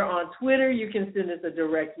 They're on Twitter. You can send us a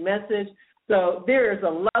direct message. So there's a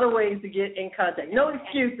lot of ways to get in contact. No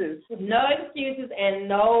excuses. No excuses and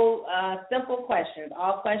no simple questions.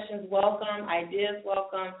 All questions welcome, ideas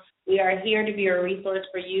welcome. We are here to be a resource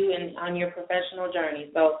for you and on your professional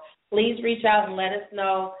journey. So please reach out and let us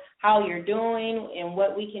know how you're doing and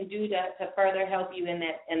what we can do to further help you in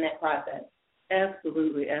that process.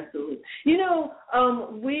 Absolutely, absolutely. You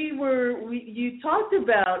talked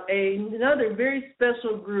about another very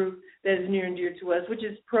special group that is near and dear to us, which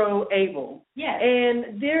is Pro-Able. Yes.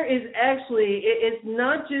 And there is actually, it's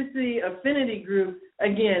not just the affinity group.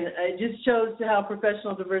 Again, it just shows how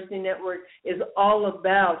Professional Diversity Network is all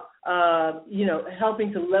about,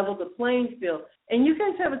 helping to level the playing field. And you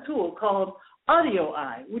guys have a tool called Audio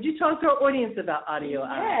Eye. Would you talk to our audience about Audio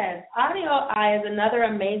Eye? Yes. Audio Eye is another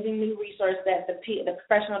amazing new resource that the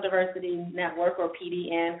Professional Diversity Network, or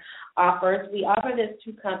PDN, offers. We offer this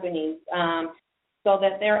to companies so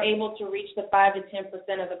that they're able to reach the 5 to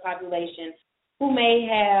 10% of the population who may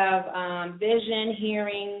have vision,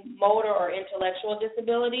 hearing, motor, or intellectual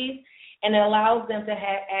disabilities, and it allows them to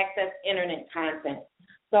access Internet content.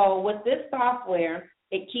 So with this software,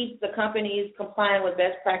 It keeps the companies compliant with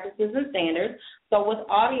best practices and standards. So with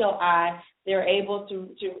Audio Eye, they're able to,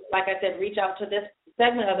 like I said, reach out to this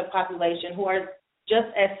segment of the population who are just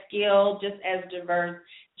as skilled, just as diverse,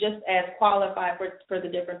 just as qualified for the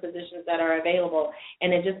different positions that are available.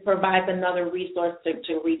 And it just provides another resource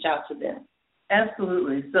to reach out to them.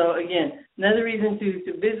 Absolutely. So, again, another reason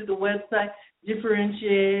to visit the website,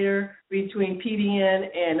 differentiator between PDN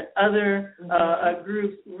and other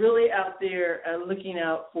groups really out there looking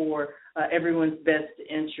out for everyone's best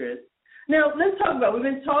interest. Now, let's talk about, we've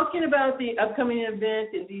been talking about the upcoming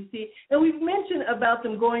event in D.C., and we've mentioned about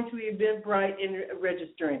them going to Eventbrite and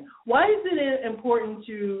registering. Why is it important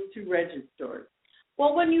to register?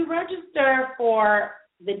 Well, when you register for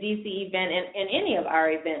the D.C. event and any of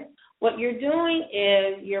our events, what you're doing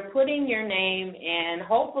is you're putting your name and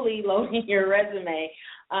hopefully loading your resume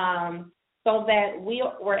so that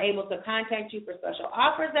we're able to contact you for special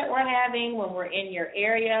offers that we're having when we're in your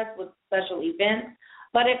areas with special events.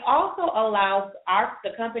 But it also allows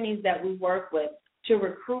the companies that we work with to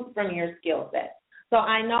recruit from your skill set. So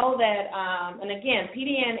I know that, and again,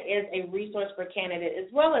 PDN is a resource for candidates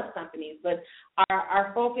as well as companies, but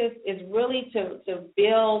our focus is really to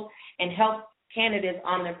build and help candidates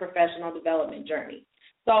on their professional development journey.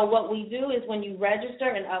 So what we do is when you register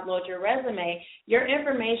and upload your resume, your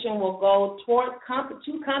information will go toward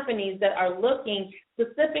to companies that are looking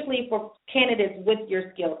specifically for candidates with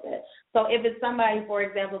your skill set. So if it's somebody, for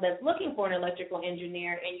example, that's looking for an electrical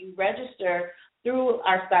engineer and you register through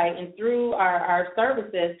our site and through our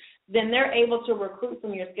services, then they're able to recruit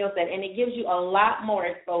from your skill set, and it gives you a lot more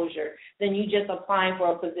exposure than you just applying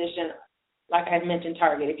for a position. Like I mentioned,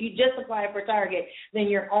 Target. If you just apply for Target, then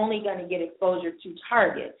you're only going to get exposure to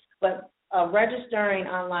Target. But registering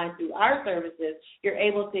online through our services, you're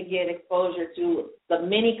able to get exposure to the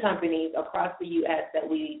many companies across the U.S. that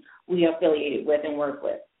we affiliated with and work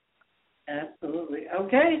with. Absolutely.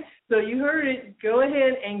 Okay, so you heard it. Go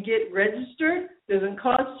ahead and get registered. Doesn't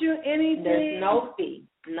cost you anything. There's no fee.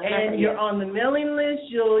 And you're on the mailing list.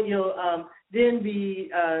 You'll then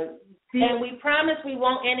be and we promise we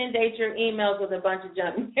won't inundate your emails with a bunch of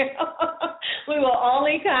junk mail. We will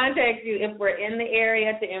only contact you if we're in the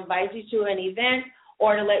area to invite you to an event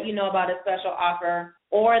or to let you know about a special offer,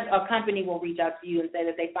 or a company will reach out to you and say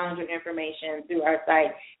that they found your information through our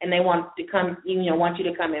site and they want you to come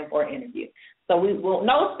in for an interview. So we will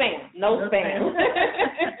no spam.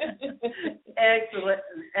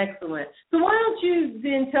 Excellent. So why don't you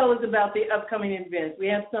then tell us about the upcoming events? We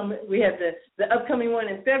have the upcoming one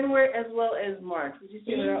in February as well as March. Would you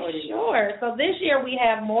see what our audience? Sure. So this year we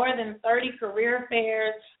have more than 30 career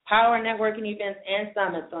fairs, power networking events, and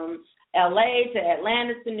summits from LA to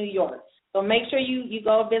Atlanta to New York. So make sure you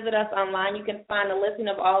go visit us online. You can find a listing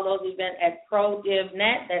of all those events at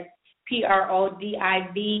ProDivNet. That's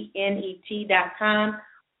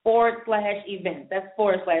PRODIVNET.com/events. That's /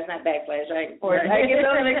 not backslash, right?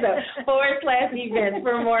 /events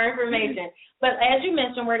for more information. But as you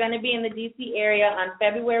mentioned, we're going to be in the D.C. area on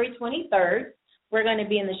February 23rd. We're going to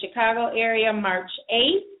be in the Chicago area March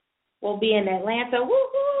 8th. We'll be in Atlanta,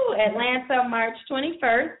 Atlanta March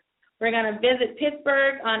 21st. We're going to visit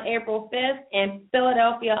Pittsburgh on April 5th and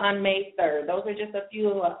Philadelphia on May 3rd. Those are just a few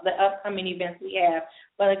of the upcoming events we have.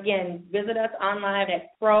 But again, visit us online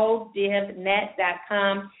at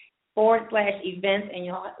ProDivNet.com/events, and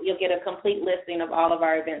you'll get a complete listing of all of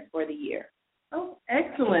our events for the year. Oh,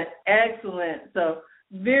 excellent. So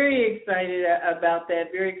very excited about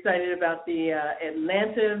that. Very excited about the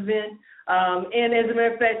Atlanta event. And as a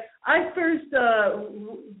matter of fact, I first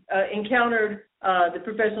encountered the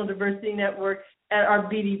Professional Diversity Network at our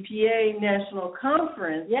BDPA National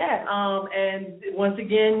Conference. Yes. And once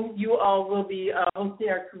again, you all will be hosting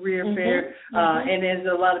our career fair. And as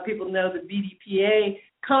a lot of people know, the BDPA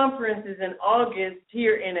conference is in August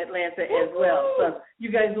here in Atlanta as well. So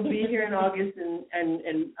you guys will be here in August, and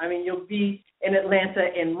I mean, you'll be in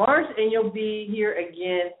Atlanta in March, and you'll be here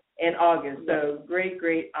again in August. So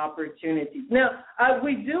great opportunities. Now,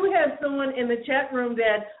 we do have someone in the chat room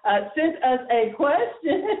that sent us a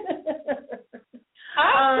question.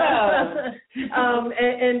 Awesome.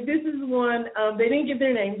 And this is one, they didn't give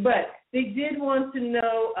their name, but they did want to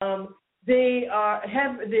know, they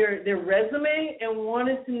have their resume and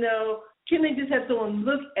wanted to know, can they just have someone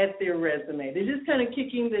look at their resume? They're just kind of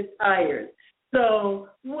kicking the tires. So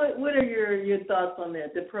what are your thoughts on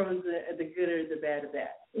that, the pros, the good or the bad of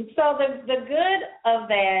that? So the good of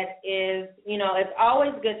that is, it's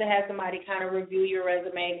always good to have somebody kind of review your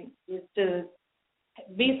resume, to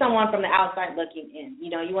be someone from the outside looking in.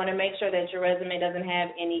 You want to make sure that your resume doesn't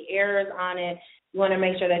have any errors on it. You want to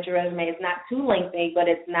make sure that your resume is not too lengthy, but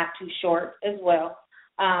it's not too short as well.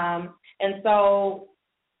 And so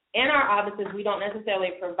in our offices, we don't necessarily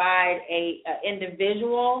provide a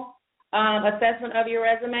individual assessment of your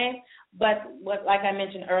resume, but like I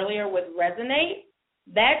mentioned earlier with Resonate,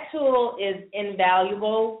 that tool is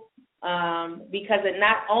invaluable because it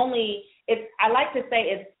not only, I like to say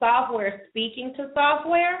it's software speaking to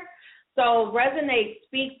software. So Resonate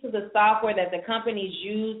speaks to the software that the companies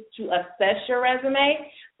use to assess your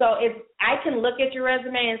resume. So I can look at your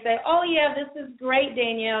resume and say, oh, yeah, this is great,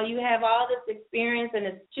 Danyelle. You have all this experience, and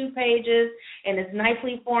it's 2 pages, and it's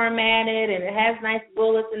nicely formatted, and it has nice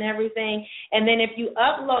bullets and everything. And then if you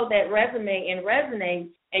upload that resume in Resonate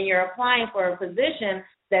and you're applying for a position,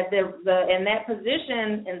 that and that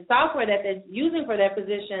position and software that they're using for that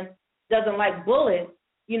position doesn't like bullets,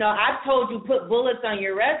 I've told you put bullets on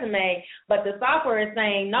your resume, but the software is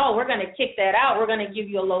saying, no, we're going to kick that out. We're going to give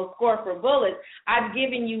you a low score for bullets. I've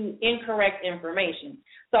given you incorrect information.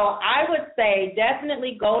 So I would say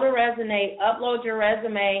definitely go to Resonate, upload your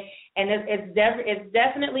resume, and it's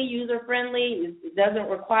definitely user-friendly. It doesn't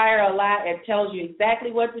require a lot. It tells you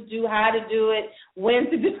exactly what to do, how to do it, when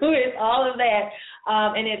to do it, all of that.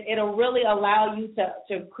 And it'll really allow you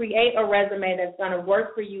to create a resume that's going to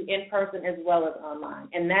work for you in person as well as online.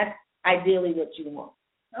 And that's ideally what you want.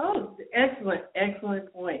 Oh,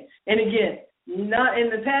 excellent point. And again, not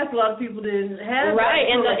in the past, a lot of people didn't have right.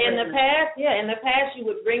 In the past, you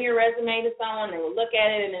would bring your resume to someone, they would look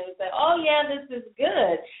at it, and they would say, "Oh yeah, this is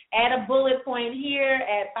good. Add a bullet point here,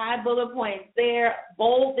 add 5 bullet points there,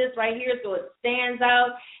 bold this right here so it stands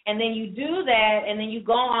out." And then you do that, and then you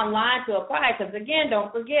go online to apply. Because again,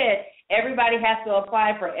 don't forget, everybody has to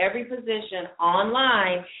apply for every position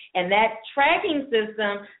online, and that tracking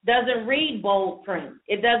system doesn't read bold print.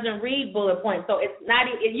 It doesn't read bullet points. So it's not.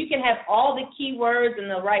 You can have all the keywords in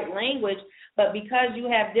the right language, but because you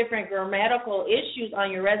have different grammatical issues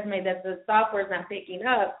on your resume that the software is not picking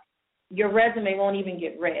up, your resume won't even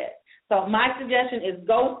get read. So my suggestion is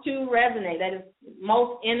go to Resonate. That is the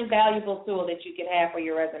most invaluable tool that you can have for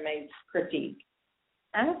your resume critique.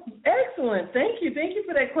 Excellent. Thank you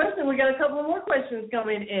for that question. We got a couple of more questions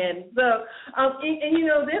coming in. So,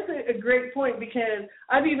 and that's a great point, because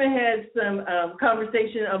I've even had some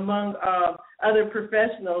conversation among other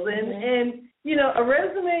professionals, and a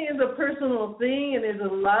resume is a personal thing, and there's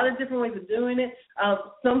a lot of different ways of doing it.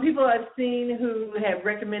 Some people I've seen who have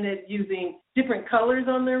recommended using different colors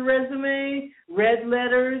on their resume, red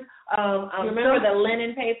letters. Remember the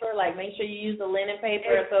linen paper? Like, make sure you use the linen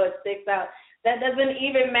paper so it sticks out. That doesn't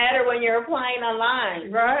even matter when you're applying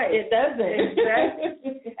online. Right. It doesn't.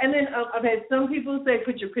 Exactly. And then I've had some people say,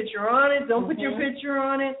 put your picture on it. Don't put your picture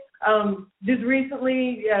on it. Just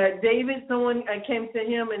recently, David, someone came to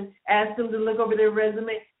him and asked him to look over their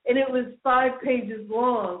resume, and it was 5 pages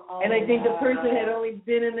long. And I think the person had only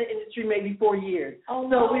been in the industry maybe 4 years.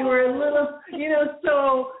 So we were a little,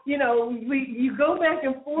 you go back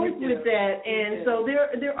and forth with that. And so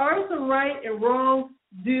there are some right and wrong,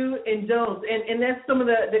 do and don'ts, and that's some of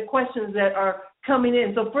the questions that are coming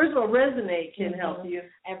in. So first of all, Resonate can help you.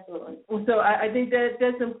 Absolutely. So I think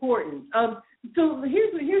that's important. So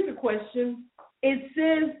here's a question. It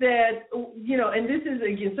says that, and this is,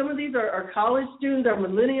 again, some of these are college students, are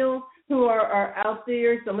millennials who are out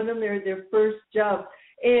there. Some of them, they're their first job.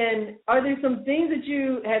 And are there some things that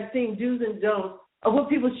you have seen, do's and don'ts, of what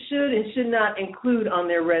people should and should not include on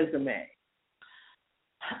their resume?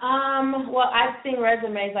 Well, I've seen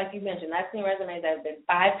resumes, like you mentioned. I've seen resumes that have been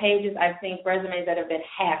 5 pages. I've seen resumes that have been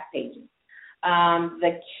half pages.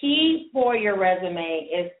 The key for your resume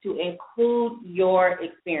is to include your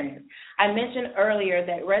experience. I mentioned earlier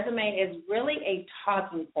that resume is really a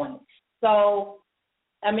talking point. So,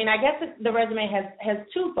 I guess the resume has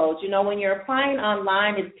 2 folds. When you're applying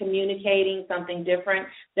online, it's communicating something different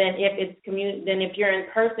than if you're in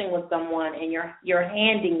person with someone and you're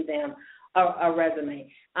handing them a resume.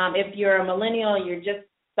 If you're a millennial, you're just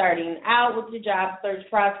starting out with your job search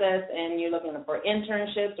process and you're looking for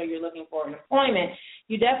internships or you're looking for employment,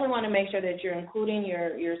 you definitely want to make sure that you're including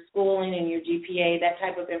your schooling and your GPA, that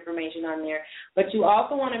type of information on there. But you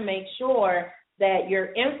also want to make sure that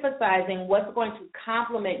you're emphasizing what's going to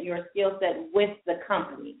complement your skill set with the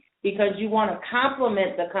company, because you want to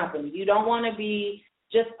complement the company. You don't want to be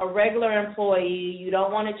just a regular employee. You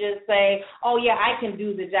don't want to just say, oh, yeah, I can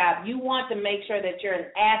do the job. You want to make sure that you're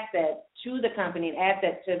an asset to the company, an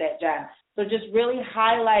asset to that job. So just really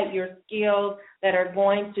highlight your skills that are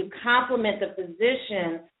going to complement the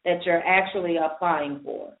position that you're actually applying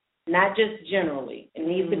for, not just generally. It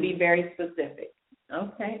needs to be very specific.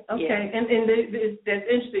 Okay. Yeah. And that's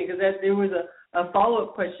interesting, because there was a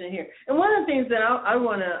follow-up question here. And one of the things that I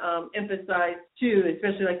want to emphasize, too,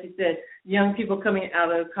 especially like you said, young people coming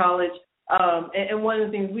out of college, and one of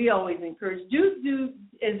the things we always encourage, do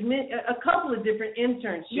a couple of different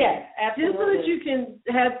internships. Yes, absolutely. Just so that you can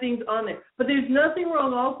have things on there. But there's nothing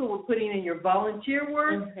wrong also with putting in your volunteer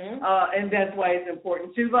work, and that's why it's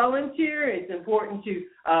important to volunteer. It's important to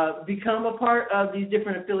become a part of these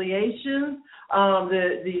different affiliations,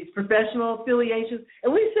 these professional affiliations.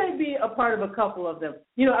 And we say be a part of a couple of them.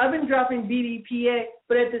 You know, I've been dropping BDPA,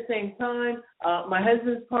 but at the same time, my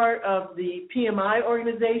husband's part of the PMI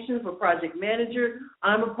organization for project manager.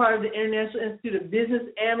 I'm a part of the International Institute of Business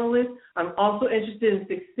Analysts. I'm also interested in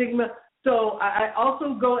Six Sigma. So I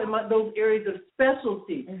also go in those areas of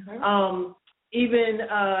specialty. Even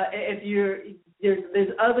if there's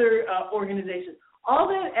other organizations. All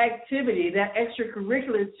that activity, that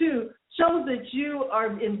extracurricular too, shows that you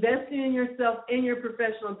are investing in yourself in your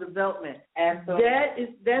professional development.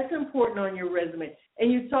 Absolutely. That's important on your resume.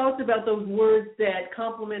 And you talked about those words that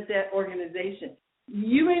complement that organization.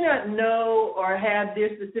 You may not know or have their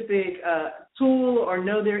specific tool or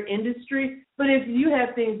know their industry, but if you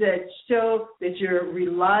have things that show that you're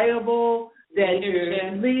reliable, that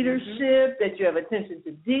your leadership, that you have attention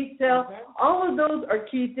to detail, all of those are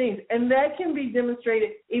key things. And that can be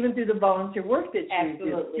demonstrated even through the volunteer work that you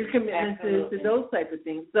do, your commitment to those type of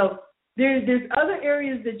things. So there's other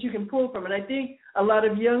areas that you can pull from. And I think a lot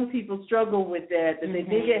of young people struggle with that they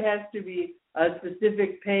think it has to be a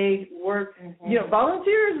specific paid work. You know,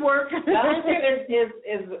 volunteers work. Volunteer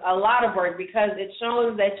is a lot of work because it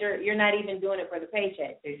shows that you're not even doing it for the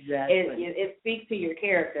paycheck. Exactly. It speaks to your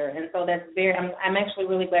character, and so that's very. I'm actually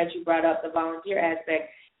really glad you brought up the volunteer aspect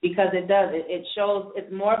because it does. It shows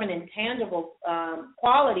it's more of an intangible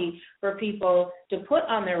quality for people to put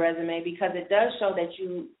on their resume because it does show that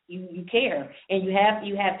you care and you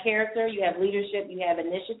have character, you have leadership, you have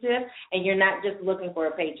initiative, and you're not just looking for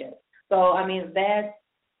a paycheck. So, I mean, that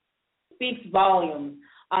speaks volumes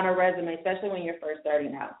on a resume, especially when you're first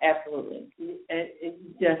starting out. Absolutely.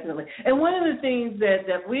 Definitely. And one of the things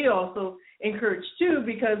that we also encourage, too,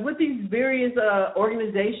 because with these various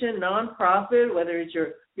organizations, nonprofit, whether it's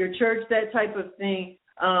your church, that type of thing,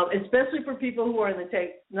 especially for people who are in the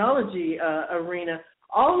technology arena,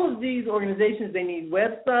 all of these organizations, they need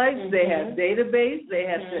websites, they have database, they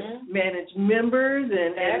have to manage members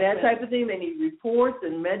and that type of thing. They need reports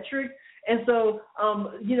and metrics. And so,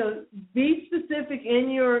 be specific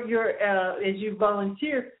in your as you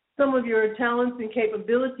volunteer, some of your talents and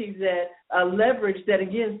capabilities that leverage that,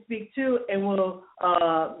 again, speak to and will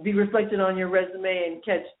be reflected on your resume and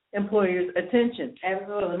catch employers' attention.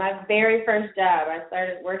 Absolutely. My very first job, I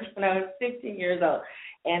started working when I was 15 years old.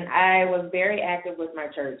 And I was very active with my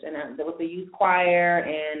church, and there was the youth choir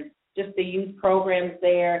and just the youth programs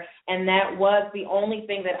there, and that was the only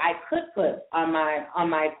thing that I could put on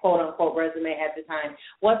my quote-unquote resume at the time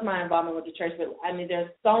was my involvement with the church. But, I mean,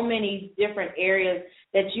 there's so many different areas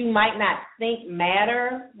that you might not think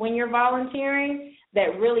matter when you're volunteering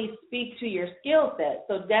that really speak to your skill set.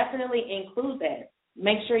 So definitely include that.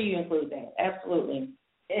 Make sure you include that. Absolutely.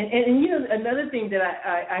 And another thing that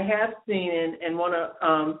I have seen and want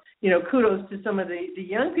to, kudos to some of the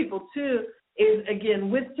young people, too, is, again,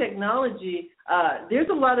 with technology, there's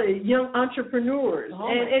a lot of young entrepreneurs.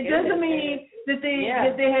 And it doesn't mean that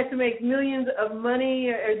they have to make millions of money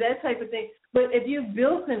or that type of thing. But if you've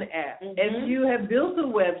built an app, if you have built a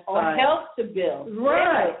website. Or helped to build.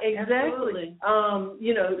 Right, exactly.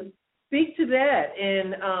 Speak to that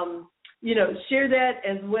and, share that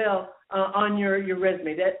as well. On your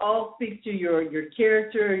resume. That all speaks to your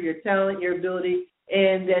character, your talent, your ability,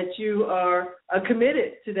 and that you are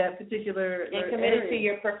committed to that particular and committed to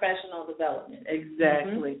your professional development.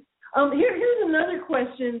 Exactly. Here's another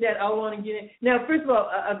question that I want to get in. Now, first of all,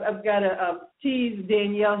 I've got to tease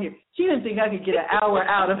Danyelle here. She didn't think I could get an hour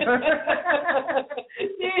out of her. I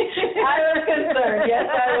was concerned. Yes,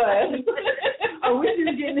 I was. We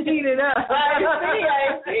just getting heated up.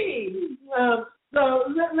 I see. So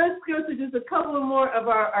let's go to just a couple of more of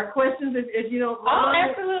our questions, if you don't mind.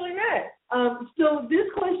 Oh, absolutely not. So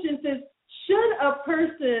this question says, should a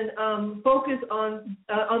person focus on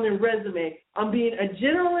their resume on being a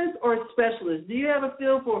generalist or a specialist? Do you have a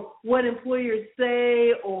feel for what employers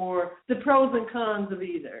say or the pros and cons of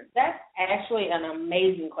either? That's actually an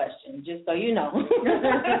amazing question, just so you know.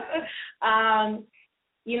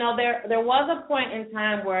 There was a point in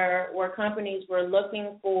time where companies were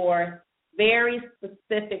looking for very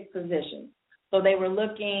specific positions. So they were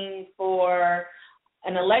looking for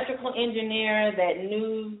an electrical engineer that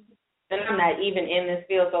knew and I'm not even in this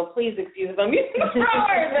field, so please excuse if I'm using the wrong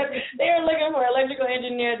words, but they were looking for an electrical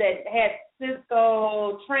engineer that had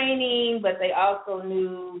Cisco training, but they also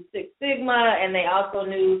knew Six Sigma, and they also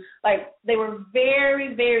knew, like, they were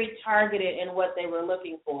very, very targeted in what they were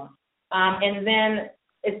looking for. And then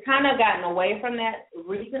it's kind of gotten away from that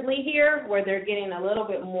recently here, where they're getting a little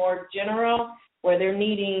bit more general, where they're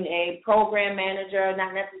needing a program manager,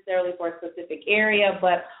 not necessarily for a specific area,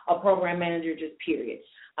 but a program manager just period.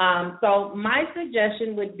 So my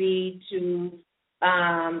suggestion would be to,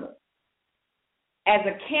 as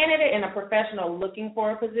a candidate and a professional looking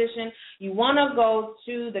for a position, you want to go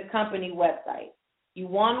to the company website. You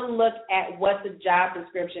want to look at what the job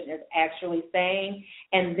description is actually saying,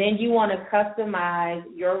 and then you want to customize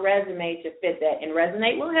your resume to fit that. And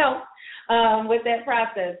Resonate will help with that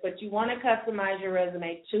process, but you want to customize your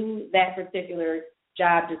resume to that particular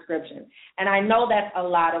job description. And I know that's a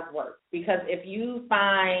lot of work, because if you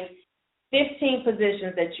find 15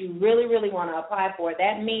 positions that you really, really want to apply for,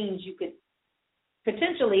 that means you could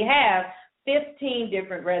potentially have 15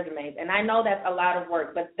 different resumes. And I know that's a lot of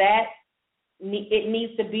work, but it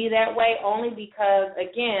needs to be that way only because,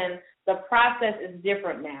 again, the process is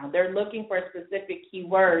different now. They're looking for specific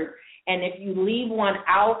keywords, and if you leave one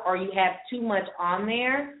out or you have too much on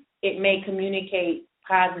there, it may communicate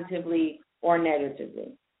positively or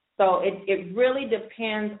negatively. So it really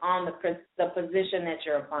depends on the position that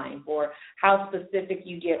you're applying for, how specific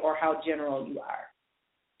you get or how general you are.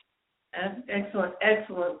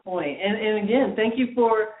 Excellent point. And again, thank you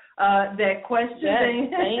for that question.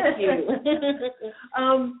 Yes, thank you.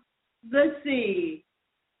 Let's see.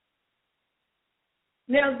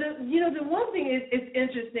 Now, the one thing is, it's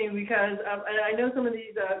interesting because I know some of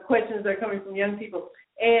these questions are coming from young people,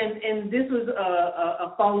 and this was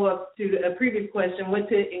a follow-up to a previous question: what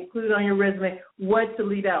to include on your resume, what to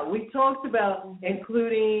leave out. We talked about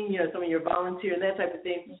including, some of your volunteer and that type of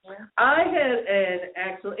thing. Mm-hmm. I had an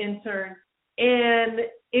actual intern, and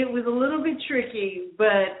it was a little bit tricky,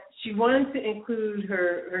 but she wanted to include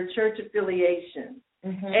her church affiliation.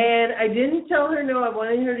 Mm-hmm. And I didn't tell her no. I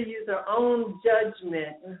wanted her to use her own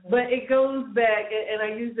judgment. Mm-hmm. But it goes back, and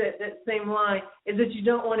I use that same line, is that you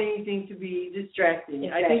don't want anything to be distracting.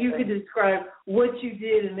 Exactly. I think you could describe what you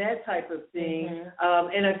did and that type of thing.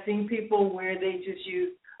 Mm-hmm. And I've seen people where they just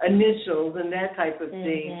use initials and that type of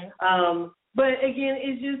thing. Mm-hmm. But again,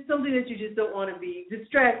 it's just something that you just don't want to be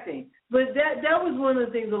distracting. But that was one of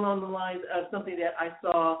the things along the lines of something that I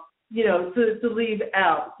saw, to leave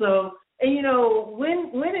out. So, and,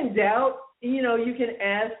 when in doubt, you can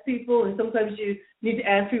ask people, and sometimes you need to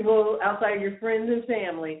ask people outside of your friends and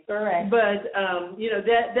family. Correct. But,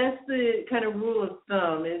 that's the kind of rule of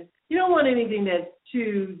thumb, is you don't want anything that's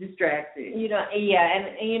too distracting. And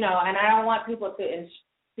I don't want people to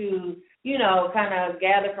kind of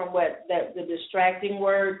gather from what the distracting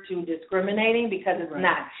word to discriminating, because it's right.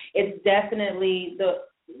 Not. It's definitely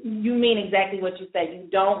you mean exactly what you said. You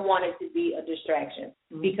don't want it to be a distraction,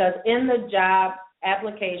 mm-hmm. because in the job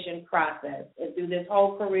application process and through this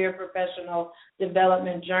whole career professional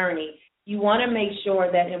development journey, you want to make sure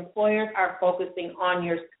that employers are focusing on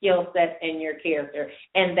your skill set and your character,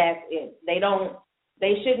 and that's it.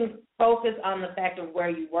 They shouldn't focus on the fact of where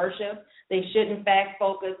you worship. They should, in fact,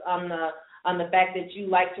 focus on the fact that you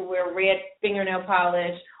like to wear red fingernail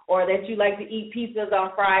polish or that you like to eat pizzas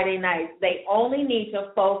on Friday nights. They only need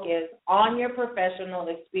to focus on your professional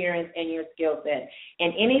experience and your skill set.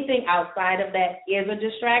 And anything outside of that is a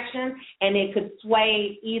distraction, and it could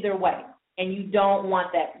sway either way. And you don't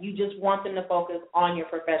want that. You just want them to focus on your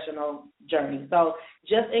professional journey. So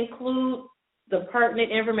just include the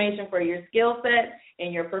pertinent information for your skill set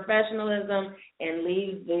and your professionalism, and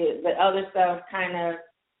leave the other stuff kind of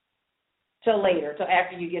till later, till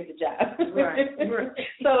after you get the job. Right.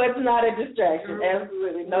 So it's not a distraction. Right.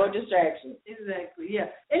 Absolutely, no distraction. Exactly, yeah.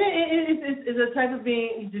 And it's a type of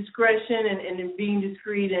being discretion and being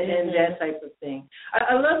discreet and that type of thing.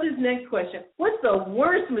 I love this next question. What's the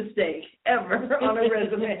worst mistake ever on a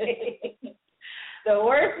resume? The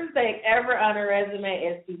worst mistake ever on a resume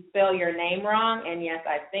is to spell your name wrong, and yes,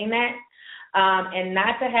 I've seen that, and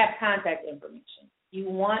not to have contact information. You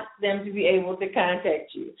want them to be able to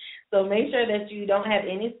contact you. So make sure that you don't have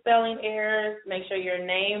any spelling errors. Make sure your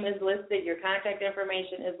name is listed, your contact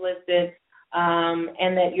information is listed,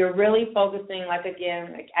 and that you're really focusing, I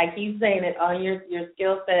keep saying it, on your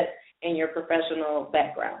skill set and your professional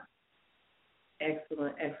background.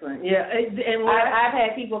 Excellent. Yeah, and I've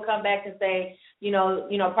had people come back and say,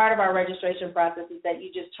 part of our registration process is that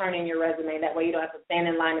you just turn in your resume. That way you don't have to stand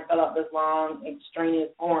in line and fill out this long, extraneous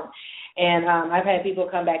form. And I've had people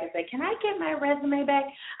come back and say, can I get my resume back?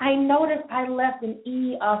 I noticed I left an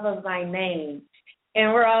E off of my name.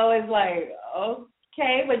 And we're always like,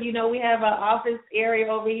 okay, but we have an office area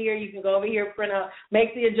over here. You can go over here, print out,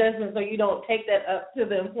 make the adjustment so you don't take that up to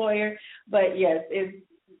the employer. But yes,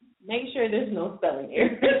 make sure there's no spelling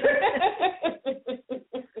errors.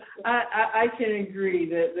 I can agree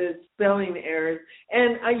that the spelling errors,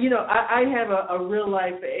 and I have a real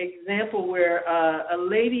life example where a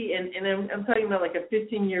lady, and I'm talking about like a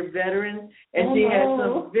 15-year veteran, and she had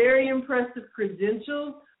some very impressive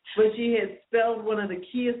credentials, but she had spelled one of the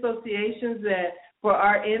key associations that for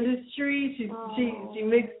our industry, she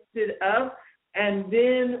mixed it up, and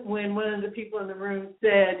then when one of the people in the room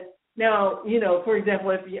said, now, for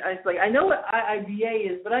example, I know what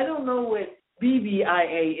IIBA is, but I don't know what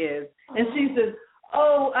BBIA is. And she says,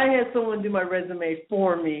 I had someone do my resume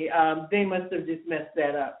for me. They must have just messed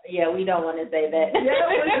that up. Yeah, we don't want to say that. That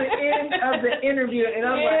was the end of the interview. And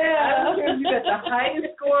I'm like, I don't care if you got the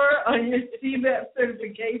highest score on your CBAP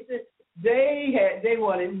certification. They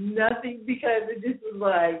wanted nothing because it just was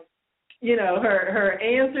like, her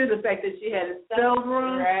answer, the fact that she had it spelled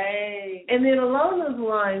wrong. Right. And then along those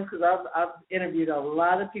lines, because I've interviewed a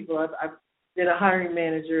lot of people. I've been a hiring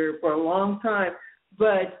manager for a long time.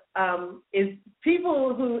 But it's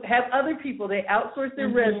people who have other people, they outsource their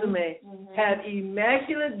resume, have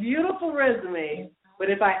immaculate, beautiful resumes. But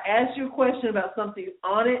if I ask you a question about something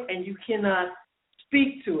on it and you cannot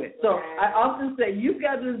speak to it. So I often say you've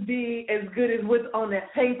got to be as good as what's on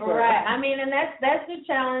that paper. Right. I mean, and that's the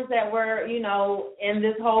challenge that we're, in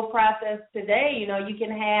this whole process today. You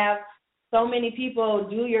can have so many people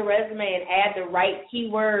do your resume and add the right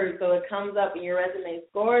keywords so it comes up and your resume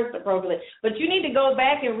scores appropriately. But you need to go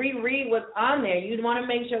back and reread what's on there. You want to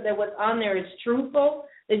make sure that what's on there is truthful,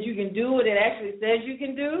 that you can do what it actually says you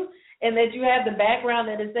can do, and that you have the background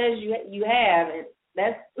that it says you have. And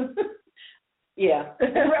that's yeah, we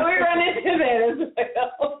run into that as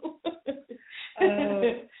well.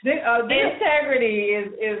 Integrity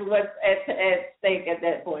is what's at stake at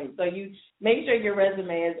that point. So you make sure your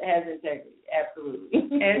resume has integrity.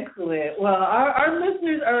 Absolutely. Excellent. Well, our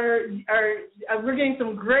listeners are we're getting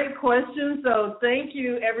some great questions. So thank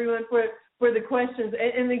you everyone for the questions.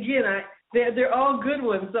 And again, they're all good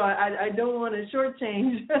ones. So I don't want to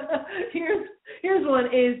shortchange. Here's one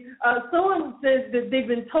is someone says that they've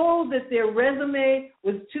been told that their resume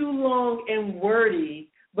was too long and wordy.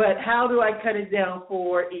 But how do I cut it down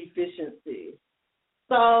for efficiency?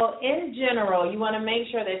 So in general, you want to make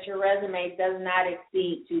sure that your resume does not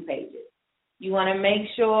exceed 2 pages. You want to make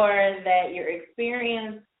sure that your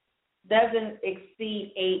experience doesn't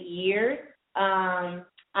exceed 8 years. I've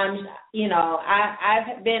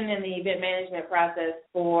been in the event management process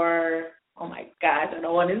for, oh my gosh, I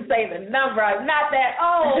don't want to say the number. I'm not that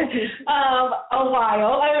old. A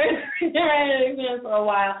while. I've been in for a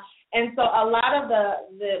while. And so a lot of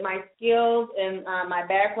my skills and my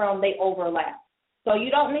background, they overlap. So you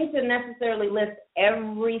don't need to necessarily list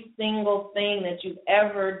every single thing that you've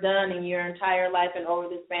ever done in your entire life and over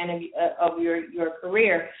the span of your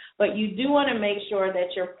career. But you do want to make sure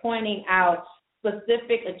that you're pointing out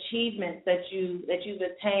specific achievements that you've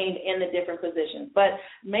attained in the different positions. But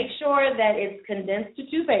make sure that it's condensed to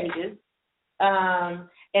 2 pages.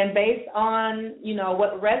 And based on,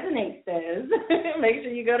 what Resonate says, make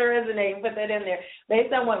sure you go to Resonate and put that in there.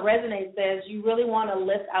 Based on what Resonate says, you really want to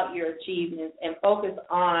list out your achievements and focus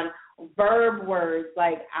on verb words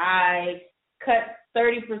like I cut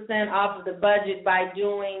 30% off of the budget by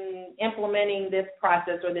implementing this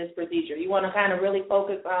process or this procedure. You want to kind of really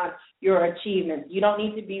focus on your achievements. You don't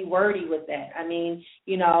need to be wordy with that. I mean,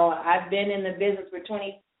 I've been in the business for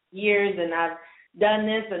 20 years and I've done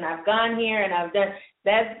this and I've gone here and I've done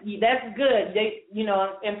that's good.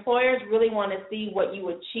 Employers really want to see what you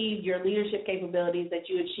achieved, your leadership capabilities that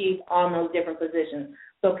you achieved on those different positions.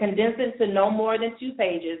 So condense it to no more than 2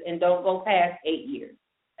 pages and don't go past 8 years.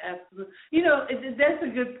 Absolutely. That's a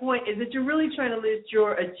good point, is that you're really trying to list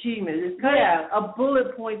your achievements. It's kind of a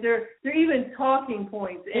bullet point. They're even talking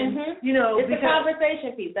points. And, it's a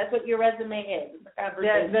conversation piece. That's what your resume is. It's a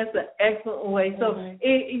conversation. That's an excellent way. So,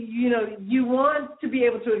 you want to be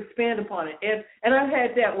able to expand upon it. And I've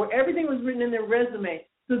had that where everything was written in their resume.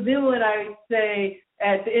 So then when I say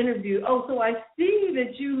at the interview, so I see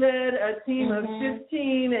that you led a team of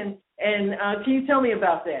 15 and can you tell me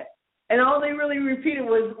about that? and all they really repeated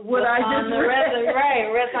was what I just read.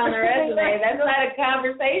 Right, what's on the resume. That's not a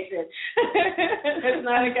conversation. That's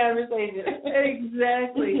not a conversation.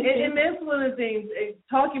 Exactly. And that's one of the things,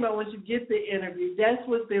 talking about once you get the interview, that's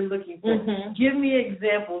what they're looking for. Mm-hmm. Give me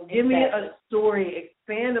examples. Give me a story.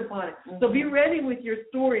 Expand upon it. Mm-hmm. So be ready with your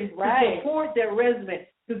stories to support that resume.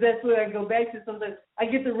 Because that's what I go back to sometimes. I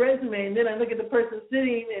get the resume, and then I look at the person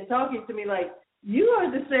sitting and talking to me like, you are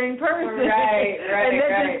the same person. Right. And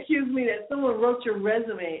that just cues me that someone wrote your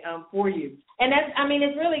resume for you. And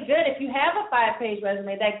it's really good. If you have a 5-page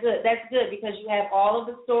resume, that's good. That's good because you have all of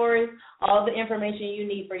the stories, all of the information you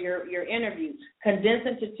need for your interview. Condense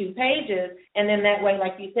into 2 pages, and then that way,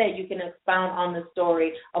 like you said, you can expound on the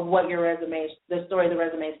story of what the story the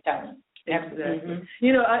resume is telling. Exactly.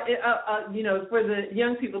 Mm-hmm. For the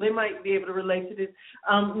young people, they might be able to relate to this.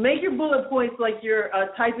 Make your bullet points like you're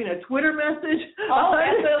typing a Twitter message. Oh,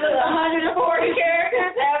 absolutely. 140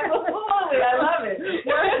 characters. Absolutely. I love it.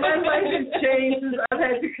 My life has changed since I've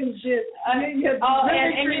had to condense. And you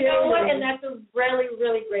know what? And that's a really,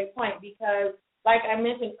 really great point because, like I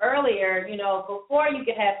mentioned earlier, before you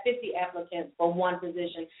could have 50 applicants for one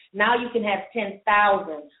position. Now you can have 10,000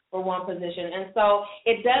 for one position. And so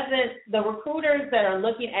the recruiters that are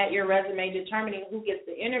looking at your resume, determining who gets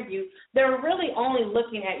the interview, they're really only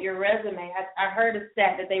looking at your resume. I heard a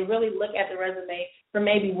stat that they really look at the resume for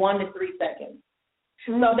maybe 1 to 3 seconds.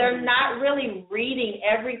 So they're not really reading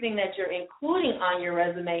everything that you're including on your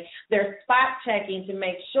resume. They're spot checking to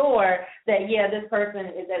make sure that, this person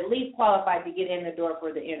is at least qualified to get in the door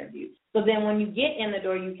for the interview. So then when you get in the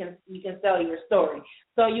door, you can sell your story.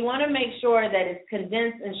 So you want to make sure that it's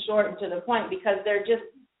condensed and short and to the point because they're just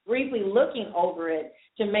briefly looking over it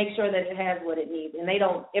to make sure that it has what it needs. And they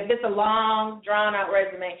don't, if it's a long, drawn-out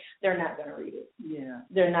resume, they're not going to read it. Yeah.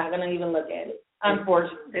 They're not going to even look at it.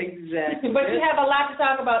 Unfortunately. Exactly. But you have a lot to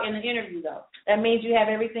talk about in the interview, though. That means you have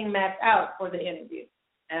everything mapped out for the interview.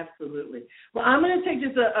 Absolutely. Well, I'm going to take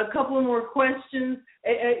just a couple more questions,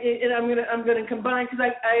 and I'm going to combine because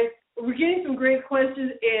we're getting some great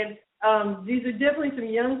questions, and these are definitely some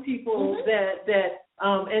young people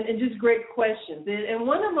and just great questions. And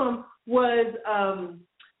one of them was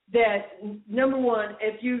that number one,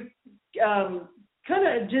 if you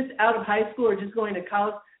kind of just out of high school or just going to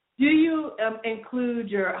college. Do you include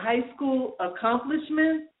your high school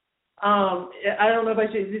accomplishments? I don't know if I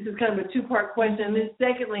should. This is kind of a 2-part question. And then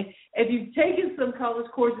secondly, if you've taken some college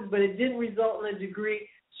courses but it didn't result in a degree,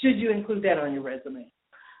 should you include that on your resume?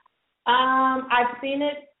 I've seen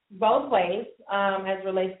it both ways as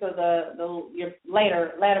relates to your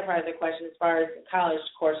latter part of the question as far as college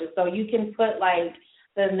courses. So you can put like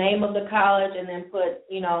the name of the college and then put,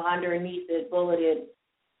 underneath it bulleted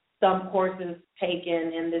some courses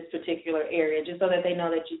taken in this particular area, just so that they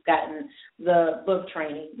know that you've gotten the book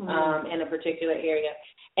training in a particular area.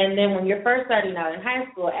 And then when you're first starting out in high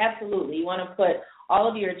school, absolutely, you want to put all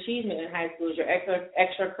of your achievement in high school, your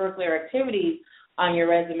extracurricular activities on your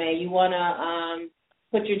resume. You want to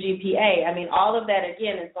put your GPA. All of that,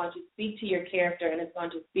 again, is going to speak to your character and it's going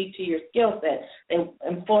to speak to your skill set.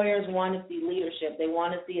 Employers want to see leadership. They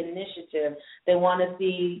want to see initiative. They want to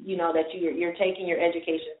see, that you're taking your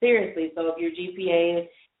education seriously. So if your GPA is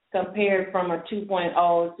compared from a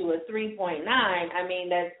 2.0 to a 3.9,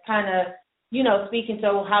 that's kind of, speaking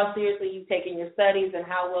to how seriously you've taken your studies and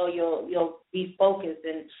how well you'll be focused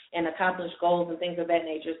and accomplish goals and things of that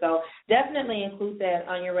nature. So definitely include that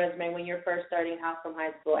on your resume when you're first starting out from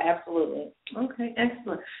high school. Absolutely. Okay,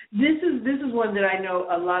 excellent. This is one that I know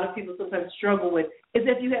a lot of people sometimes struggle with, is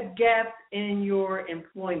if you have gaps in your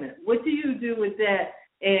employment. What do you do with that?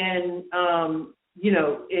 And,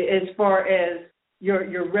 as far as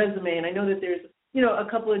your resume, and I know that there's,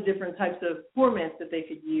 a couple of different types of formats that they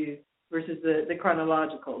could use versus the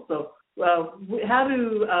chronological. So how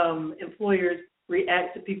do employers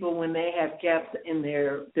react to people when they have gaps in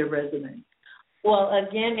their resume? Well,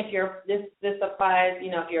 again, if this applies,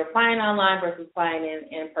 if you're applying online versus applying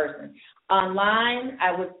in person. Online,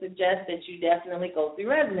 I would suggest that you definitely go through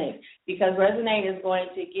Resonate because Resonate is going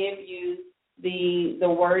to give you the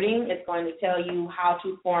wording. It's going to tell you how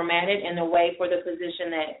to format it in a way for the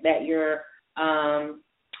position that you're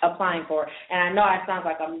applying for. And I know it sounds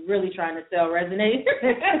like I'm really trying to sell Resonate.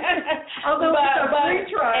 Although it's a free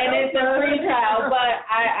trial. And it's a free trial, but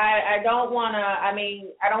I don't want to,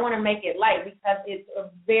 I don't want to make it light because it's a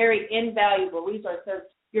very invaluable resource because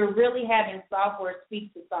you're really having software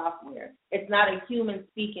speak to software. It's not a human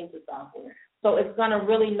speaking to software. So it's going to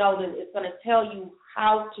really know that it's going to tell you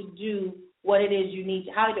how to do what it is you need,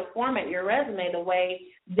 how to format your resume the way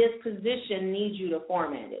this position needs you to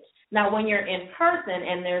format it. Now, when you're in person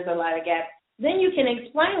and there's a lot of gaps, then you can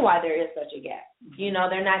explain why there is such a gap. You know,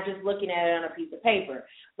 they're not just looking at it on a piece of paper.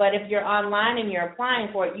 But if you're online and you're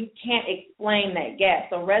applying for it, you can't explain that gap.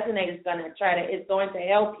 So Resonate is going to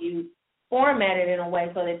help you format it in a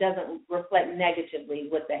way so that it doesn't reflect negatively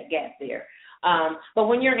with that gap there. But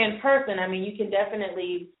when you're in person, I mean, you can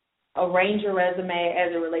definitely arrange your resume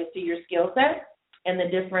as it relates to your skill set and the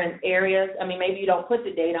different areas. I mean, maybe you don't put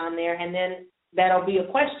the date on there, and then that'll be a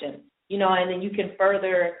question, you know, and then you can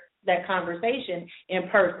further that conversation in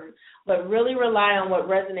person. But really rely on what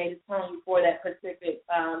Resonate is telling you for that specific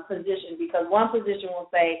position, because one position will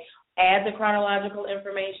say add the chronological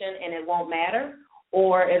information and it won't matter,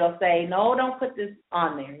 or it'll say, no, don't put this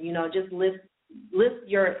on there. You know, just list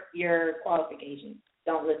your qualifications.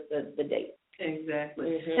 Don't list the date. Exactly.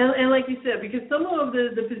 Mm-hmm. And like you said, because some of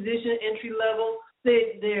the position entry level,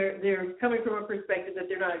 they're coming from a perspective that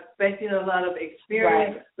they're not expecting a lot of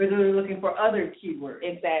experience, but they're looking for other keywords.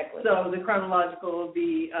 Exactly. So the chronological will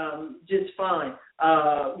be just fine.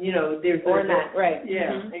 You know, there's or not, right?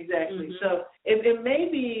 Yeah, mm-hmm. exactly. Mm-hmm. So it may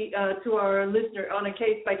be to our listener on a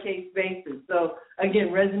case-by-case basis. So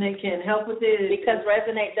again, Resonate can help with it because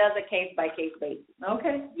Resonate does a case-by-case basis.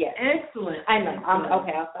 Okay. Yeah. Excellent. I know.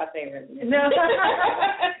 Okay, I'll stop saying Resonate. No.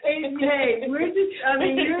 Hey,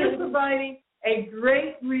 you're providing a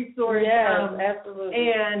great resource. Yes,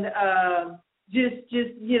 absolutely. And just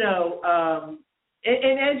you know,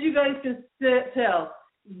 and as you guys can tell,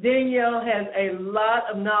 Danyelle has a lot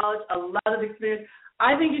of knowledge, a lot of experience.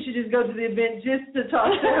 I think you should just go to the event just to talk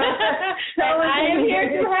to her. I am here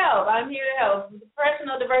to help. I'm here to help. The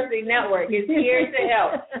Professional Diversity Network is here to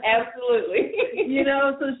help. Absolutely. You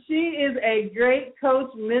know, so she is a great coach,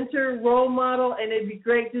 mentor, role model, and it'd be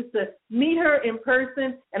great just to meet her in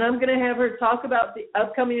person. And I'm going to have her talk about the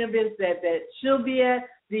upcoming events that she'll be at,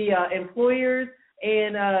 the employers,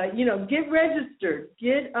 and, you know, get registered.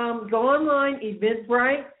 Go online,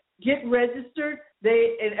 Eventbrite, get registered.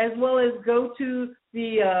 As well as go to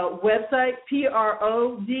the website,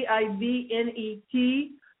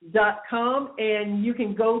 PRODIVNET.com, and you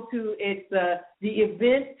can go to the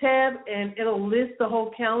event tab, and it'll list the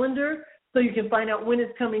whole calendar, so you can find out when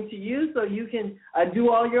it's coming to you, so you can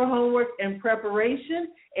do all your homework and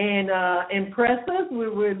preparation and impress us.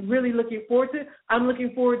 We're really looking forward to it. I'm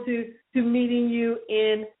looking forward to meeting you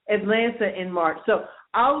in Atlanta in March. So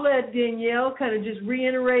I'll let Danyelle kind of just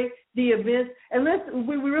reiterate the events. And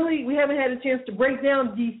we haven't had a chance to break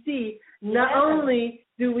down DC. Not only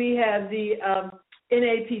do we have the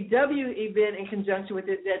NAPW event in conjunction with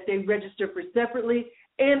it that they register for separately,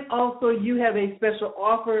 and also you have a special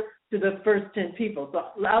offer to the first 10 people.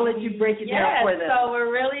 So I'll let you break it down for them. So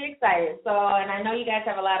we're really excited. And I know you guys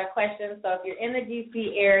have a lot of questions. So if you're in the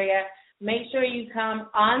DC area, make sure you come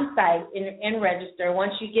on site and register.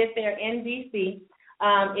 Once you get there in DC,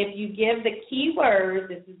 if you give the keyword,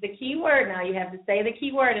 this is the keyword now, you have to say the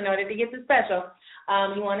keyword in order to get the special.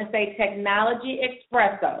 You want to say Technology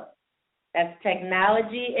Espresso. That's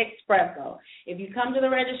Technology Espresso. If you come to the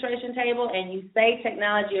registration table and you say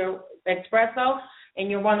Technology Espresso, and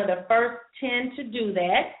you're one of the first 10 to do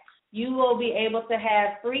that, you will be able to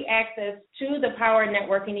have free access to the Power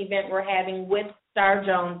Networking event we're having with Star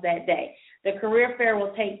Jones that day. The career fair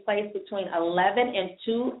will take place between 11 and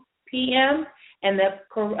 2 p.m., and the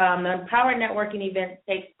Power Networking event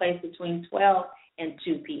takes place between 12 and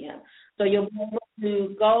 2 p.m. So you'll be able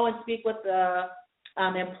to go and speak with the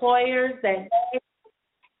employers that day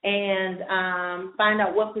and find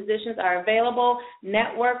out what positions are available,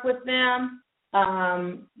 network with them,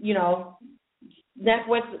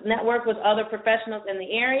 network with other professionals in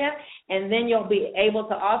the area, and then you'll be able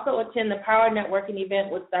to also attend the Power Networking event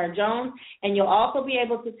with Star Jones, and you'll also be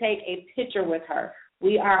able to take a picture with her.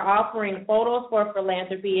 We are offering Photos for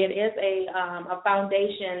Philanthropy. It is a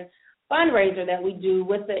foundation fundraiser that we do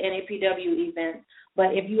with the NAPW event.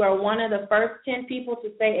 But if you are one of the first 10 people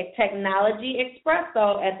to say a Technology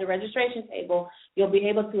Espresso at the registration table, you'll be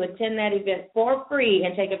able to attend that event for free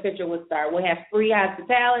and take a picture with Star. We'll have free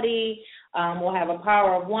hospitality. We'll have a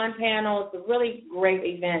Power of One panel. It's a really great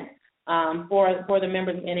event for the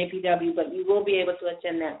members of NAPW, but you will be able to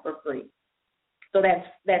attend that for free. So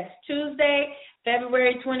that's Tuesday,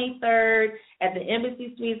 February 23rd at the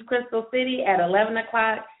Embassy Suites, Crystal City at 11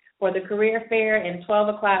 o'clock for the career fair and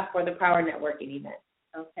 12 o'clock for the Power Networking event.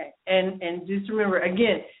 Okay. And just remember,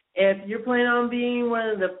 again, if you're planning on being one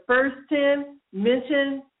of the first 10,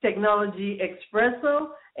 mention Technology Espresso,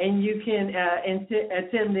 and you can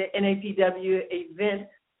attend the NAPW event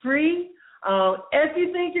free. If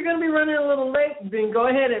you think you're going to be running a little late, then go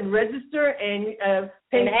ahead and register and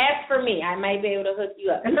pay. And ask for me. I might be able to hook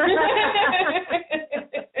you up.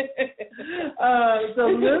 So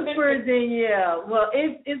look for Danyelle. Well,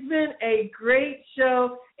 it's been a great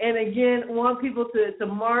show, and again, want people to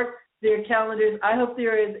mark their calendars. I hope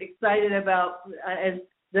they're as excited about as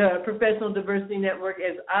the Professional Diversity Network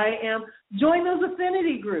as I am. Join those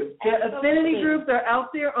affinity groups. The affinity groups are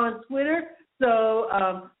out there on Twitter, so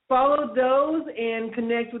follow those and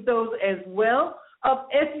connect with those as well.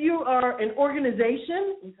 If you are an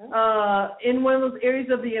organization in one of those areas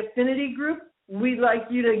of the affinity group, we'd like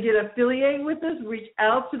you to get affiliated with us. Reach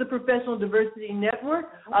out to the Professional Diversity Network.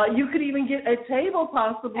 You could even get a table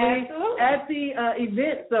possibly at the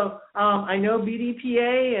event. So I know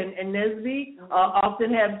BDPA and NSBE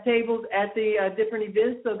often have tables at the different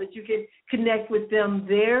events so that you can connect with them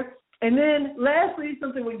there. And then lastly,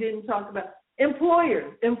 something we didn't talk about,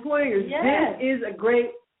 employers. Yes. This is a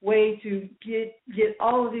great way to get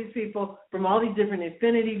all of these people from all these different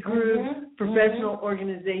affinity groups, professional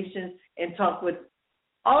organizations, and talk with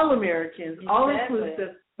all Americans, all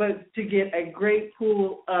inclusive, but to get a great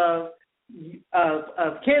pool of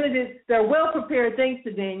candidates that are well prepared, thanks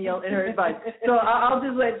to Danyelle and her advice. So I'll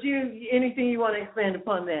just let you, anything you want to expand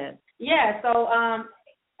upon that. Yeah, so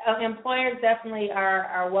employers definitely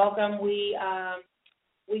are welcome. We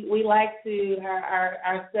like to,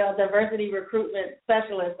 our diversity recruitment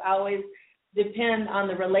specialists always depend on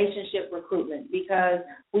the relationship recruitment, because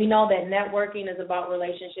we know that networking is about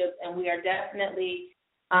relationships, and we are definitely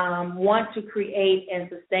want to create and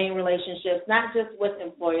sustain relationships, not just with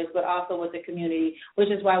employers, but also with the community, which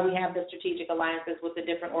is why we have the strategic alliances with the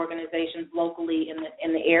different organizations locally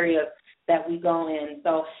in the areas that we go in.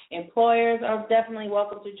 So employers are definitely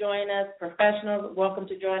welcome to join us. Professionals, welcome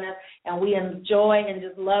to join us. And we enjoy and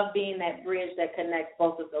just love being that bridge that connects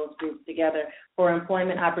both of those groups together for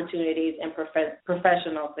employment opportunities and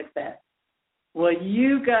professional success. Well,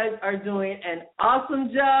 you guys are doing an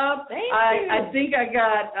awesome job. Thank you. I think I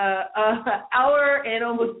got an hour and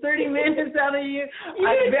almost 30 minutes out of you. Oh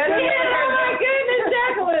my goodness,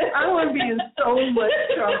 Jacqueline. I want to be in so much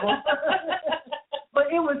trouble. But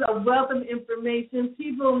it was a wealth of information.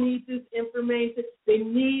 People need this information. They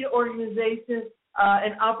need organizations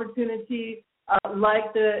and opportunities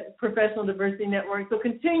like the Professional Diversity Network. So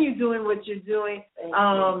continue doing what you're doing.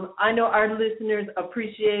 I know our listeners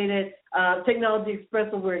appreciate it. Technology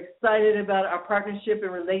Expresso, we're excited about our partnership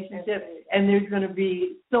and relationship, and there's going to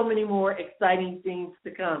be so many more exciting things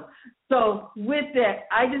to come. So with that,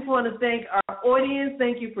 I just want to thank our audience.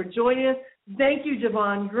 Thank you for joining us. Thank you,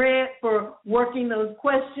 Javon Grant, for working those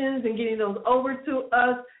questions and getting those over to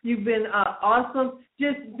us. You've been awesome.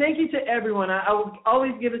 Just thank you to everyone. I will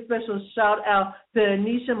always give a special shout out to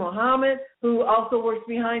Nisha Mohammed, who also works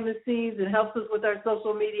behind the scenes and helps us with our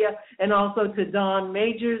social media, and also to Dawn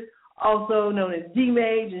Majors, also known as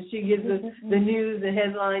D-Mage, and she gives us the news and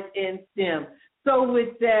headlines in STEM. So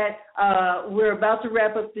with that, we're about to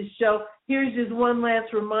wrap up this show. Here's just one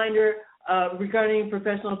last reminder regarding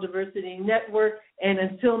Professional Diversity Network, and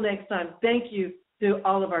until next time, thank you to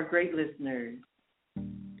all of our great listeners.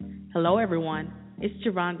 Hello, everyone. It's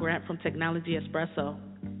Javon Grant from Technology Expresso,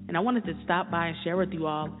 and I wanted to stop by and share with you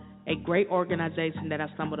all a great organization that I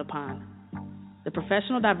stumbled upon. The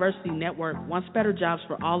Professional Diversity Network wants better jobs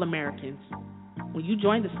for all Americans. When you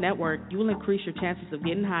join this network, you will increase your chances of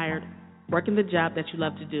getting hired, working the job that you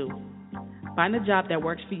love to do. Find a job that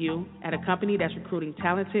works for you at a company that's recruiting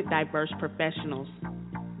talented, diverse professionals.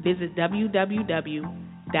 Visit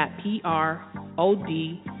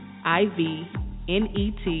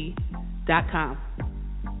www.prodivnet.com.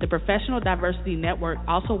 The Professional Diversity Network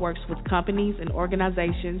also works with companies and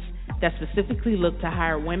organizations that specifically look to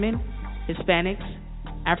hire women, Hispanics,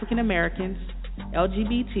 African Americans,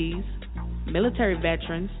 LGBTs, military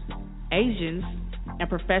veterans, Asians, and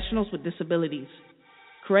professionals with disabilities.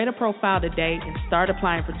 Create a profile today and start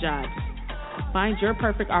applying for jobs. Find your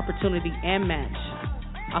perfect opportunity and match.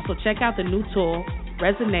 Also, check out the new tool,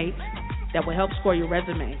 Resonate, that will help score your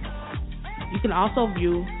resume. You can also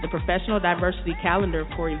view the Professional Diversity Calendar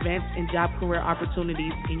for events and job career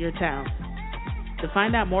opportunities in your town. To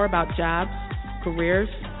find out more about jobs, careers,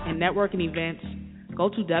 and networking events, go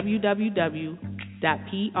to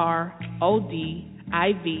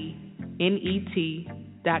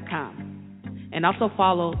www.prodivnet.com. And also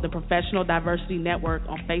follow the Professional Diversity Network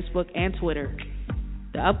on Facebook and Twitter.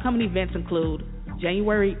 The upcoming events include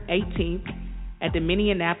January 18th at the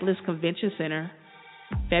Minneapolis Convention Center,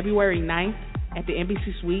 February 9th at the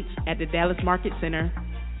Embassy Suites at the Dallas Market Center,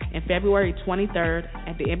 and February 23rd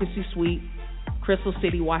at the Embassy Suite, Crystal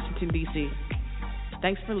City, Washington, D.C.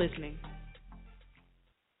 Thanks for listening.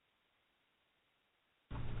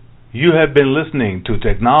 You have been listening to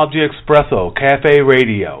Technology Expresso Cafe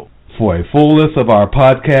Radio. For a full list of our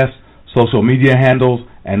podcasts, social media handles,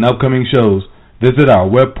 and upcoming shows, visit our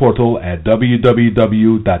web portal at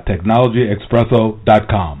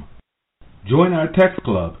www.technologyexpresso.com. Join our text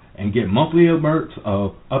club and get monthly alerts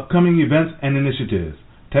of upcoming events and initiatives.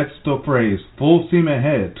 Text the phrase "Full Steam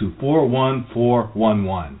Ahead" to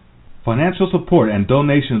 41411. Financial support and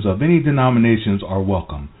donations of any denominations are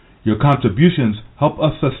welcome. Your contributions help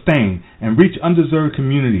us sustain and reach underserved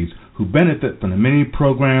communities who benefit from the many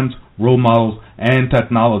programs, role models, and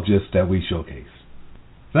technologists that we showcase.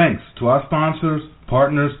 Thanks to our sponsors,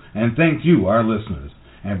 partners, and thank you, our listeners.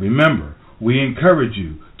 And remember, we encourage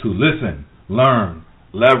you to listen, learn,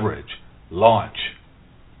 leverage, launch.